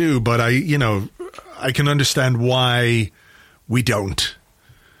hear it too, but I can understand why we don't.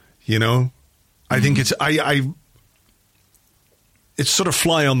 You know? I think it's sort of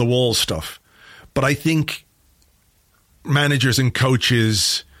fly on the wall stuff, but I think managers and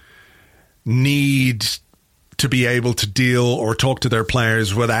coaches need to be able to deal or talk to their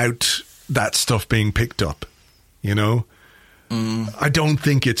players without that stuff being picked up, you know? I don't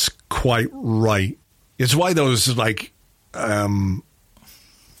think it's quite right. It's why those like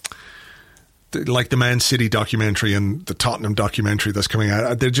the Man City documentary and the Tottenham documentary that's coming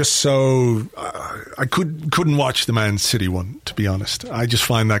out, they're just so... I couldn't watch the Man City one, to be honest. I just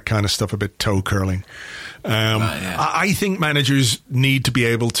find that kind of stuff a bit toe-curling. I think managers need to be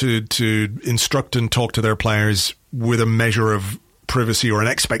able to instruct and talk to their players with a measure of privacy or an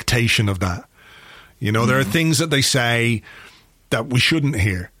expectation of that. You know, there are things that they say that we shouldn't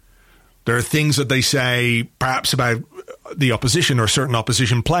hear. There are things that they say perhaps about the opposition or certain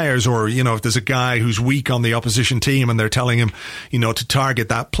opposition players, or, you know, if there's a guy who's weak on the opposition team and they're telling him, you know, to target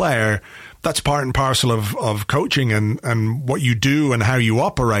that player, that's part and parcel of coaching and what you do and how you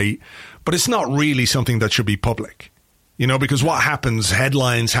operate. But it's not really something that should be public, you know, because what happens,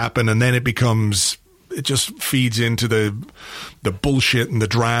 headlines happen, and then it just feeds into the bullshit and the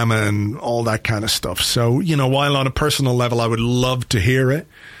drama and all that kind of stuff. So, you know, while on a personal level I would love to hear it,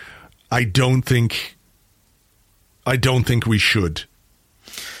 I don't think we should.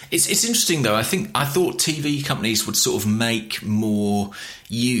 It's interesting though. I thought TV companies would sort of make more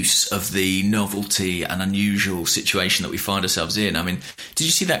use of the novelty and unusual situation that we find ourselves in. I mean, did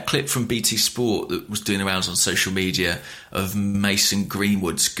you see that clip from BT Sport that was doing the rounds on social media of Mason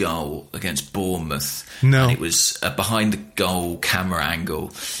Greenwood's goal against Bournemouth? No. And it was a behind the goal camera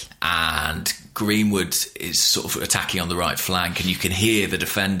angle, and Greenwood is sort of attacking on the right flank, and you can hear the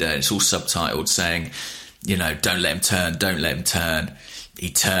defender, it's all subtitled, saying, you know, don't let him turn. He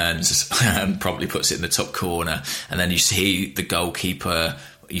turns and probably puts it in the top corner, and then you see the goalkeeper,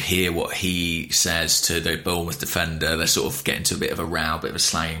 you hear what he says to the Bournemouth defender. They're sort of getting to a bit of a row, a bit of a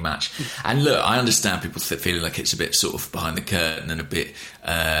slanging match. And look, I understand people feeling like it's a bit sort of behind the curtain and a bit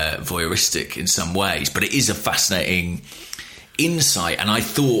voyeuristic in some ways, but it is a fascinating insight, and I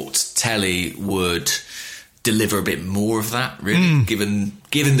thought Telly would deliver a bit more of that, really, given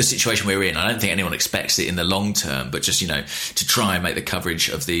the situation we're in. I don't think anyone expects it in the long term, but just, to try and make the coverage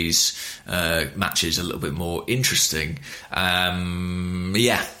of these matches a little bit more interesting.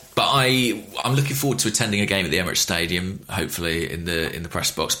 But I'm looking forward to attending a game at the Emirates Stadium, hopefully in the press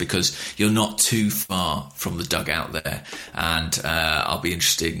box, because you're not too far from the dugout there, and it'll be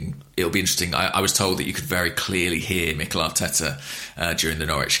interesting. I was told that you could very clearly hear Mikel Arteta during the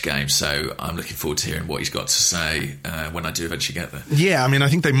Norwich game, so I'm looking forward to hearing what he's got to say when I do eventually get there. Yeah, I mean, I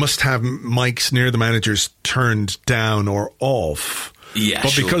think they must have mics near the managers turned down or off. Yeah,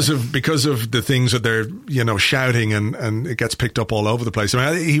 but because of the things that they're shouting and it gets picked up all over the place.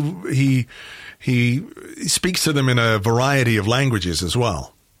 I mean, he speaks to them in a variety of languages as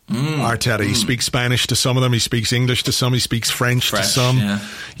well. Arteta, he speaks Spanish to some of them, he speaks English to some, he speaks French to some.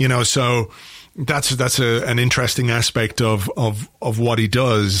 Yeah. So that's an interesting aspect of what he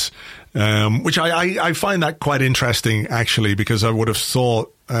does, which I find that quite interesting actually, because I would have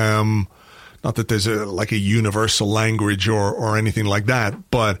thought. Not that there's a universal language or anything like that,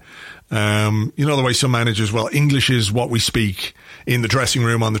 but the way some managers, English is what we speak in the dressing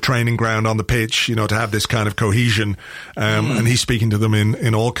room, on the training ground, on the pitch, to have this kind of cohesion. And he's speaking to them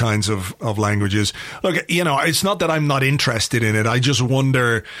in all kinds of languages. Look, it's not that I'm not interested in it. I just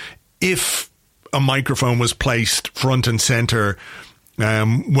wonder if a microphone was placed front and center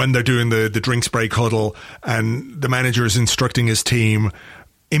when they're doing the drinks break huddle and the manager is instructing his team.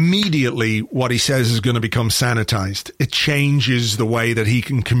 Immediately what he says is going to become sanitized. It changes the way that he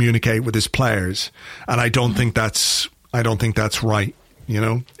can communicate with his players. And I don't think that's right.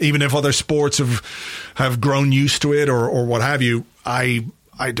 Even if other sports have grown used to it or what have you, I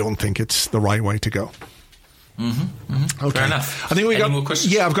don't think it's the right way to go. Okay. Fair enough. I think we Any got more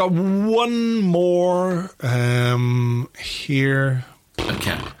questions? Yeah, I've got one more here.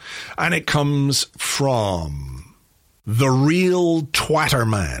 Okay. And it comes from The Real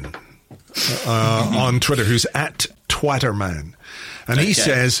Twatterman on Twitter, who's at Twatterman. And he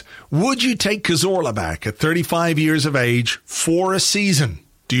says, would you take Cazorla back at 35 years of age for a season?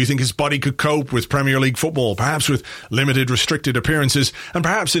 Do you think his body could cope with Premier League football, perhaps with limited restricted appearances, and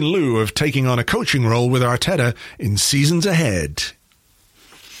perhaps in lieu of taking on a coaching role with Arteta in seasons ahead?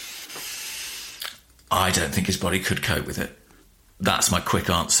 I don't think his body could cope with it. That's my quick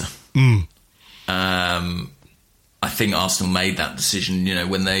answer. I think Arsenal made that decision,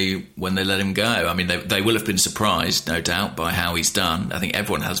 when they let him go. I mean, they will have been surprised, no doubt, by how he's done. I think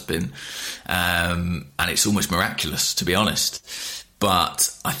everyone has been, and it's almost miraculous, to be honest.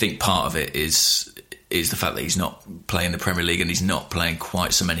 But I think part of it is the fact that he's not playing the Premier League and he's not playing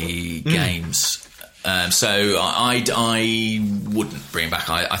quite so many games. So I wouldn't bring him back.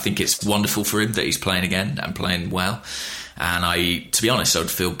 I think it's wonderful for him that he's playing again and playing well. And to be honest, I would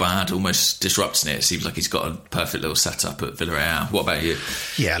feel bad almost disrupting it. It seems like he's got a perfect little setup at Villarreal. What about you?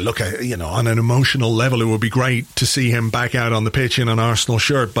 Yeah, look, on an emotional level, it would be great to see him back out on the pitch in an Arsenal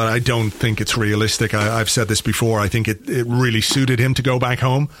shirt, but I don't think it's realistic. I've said this before. I think it really suited him to go back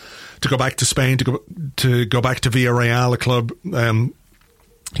home, to go back to Spain, to go back to Villarreal, a club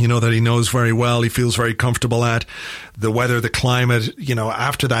that he knows very well, he feels very comfortable at. The weather, the climate,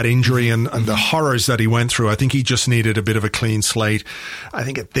 after that injury and the horrors that he went through, I think he just needed a bit of a clean slate. I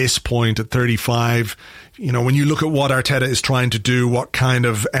think at this point, at 35, when you look at what Arteta is trying to do, what kind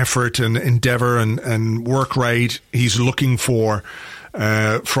of effort and endeavour and work rate he's looking for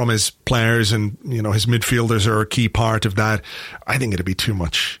from his players, and, his midfielders are a key part of that, I think it'd be too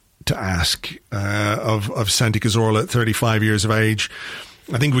much to ask of Santi Cazorla at 35 years of age.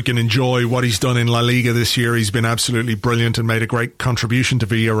 I think we can enjoy what he's done in La Liga this year. He's been absolutely brilliant and made a great contribution to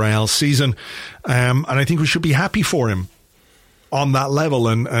Villarreal's season. And I think we should be happy for him on that level.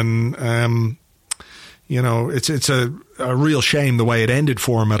 And it's a real shame the way it ended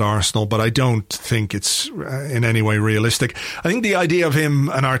for him at Arsenal, but I don't think it's in any way realistic. I think the idea of him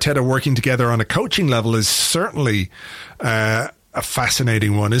and Arteta working together on a coaching level is certainly a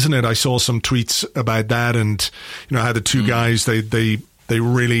fascinating one, isn't it? I saw some tweets about that, and how the two guys, they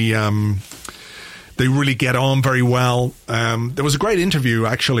really get on very well. There was a great interview,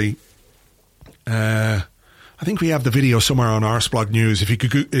 actually. I think we have the video somewhere on Arsblog News.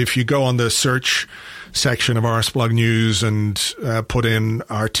 If you go on the search section of Arsblog News and put in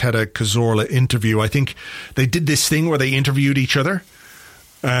Arteta Cazorla interview, I think they did this thing where they interviewed each other.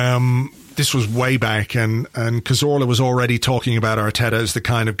 This was way back, and Cazorla was already talking about Arteta as the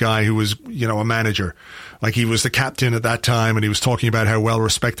kind of guy who was, a manager. Like, he was the captain at that time, and he was talking about how well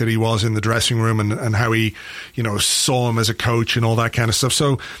respected he was in the dressing room, and how he, saw him as a coach and all that kind of stuff.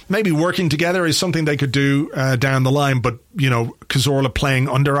 So maybe working together is something they could do down the line. But, Cazorla playing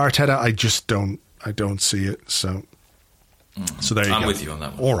under Arteta, I don't see it. So there you go. I'm with you on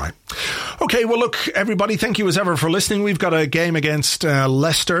that one. All right. Okay, well, look, everybody, thank you as ever for listening. We've got a game against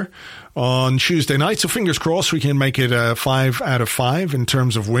Leicester on Tuesday night, so fingers crossed we can make it a 5 out of 5 in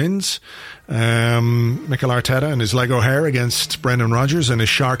terms of wins. Mikel Arteta and his Lego hair against Brendan Rodgers and his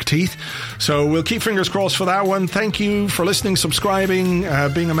shark teeth. So we'll keep fingers crossed for that one. Thank you for listening, subscribing,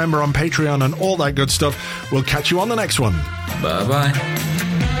 being a member on Patreon and all that good stuff. We'll catch you on the next one. Bye-bye.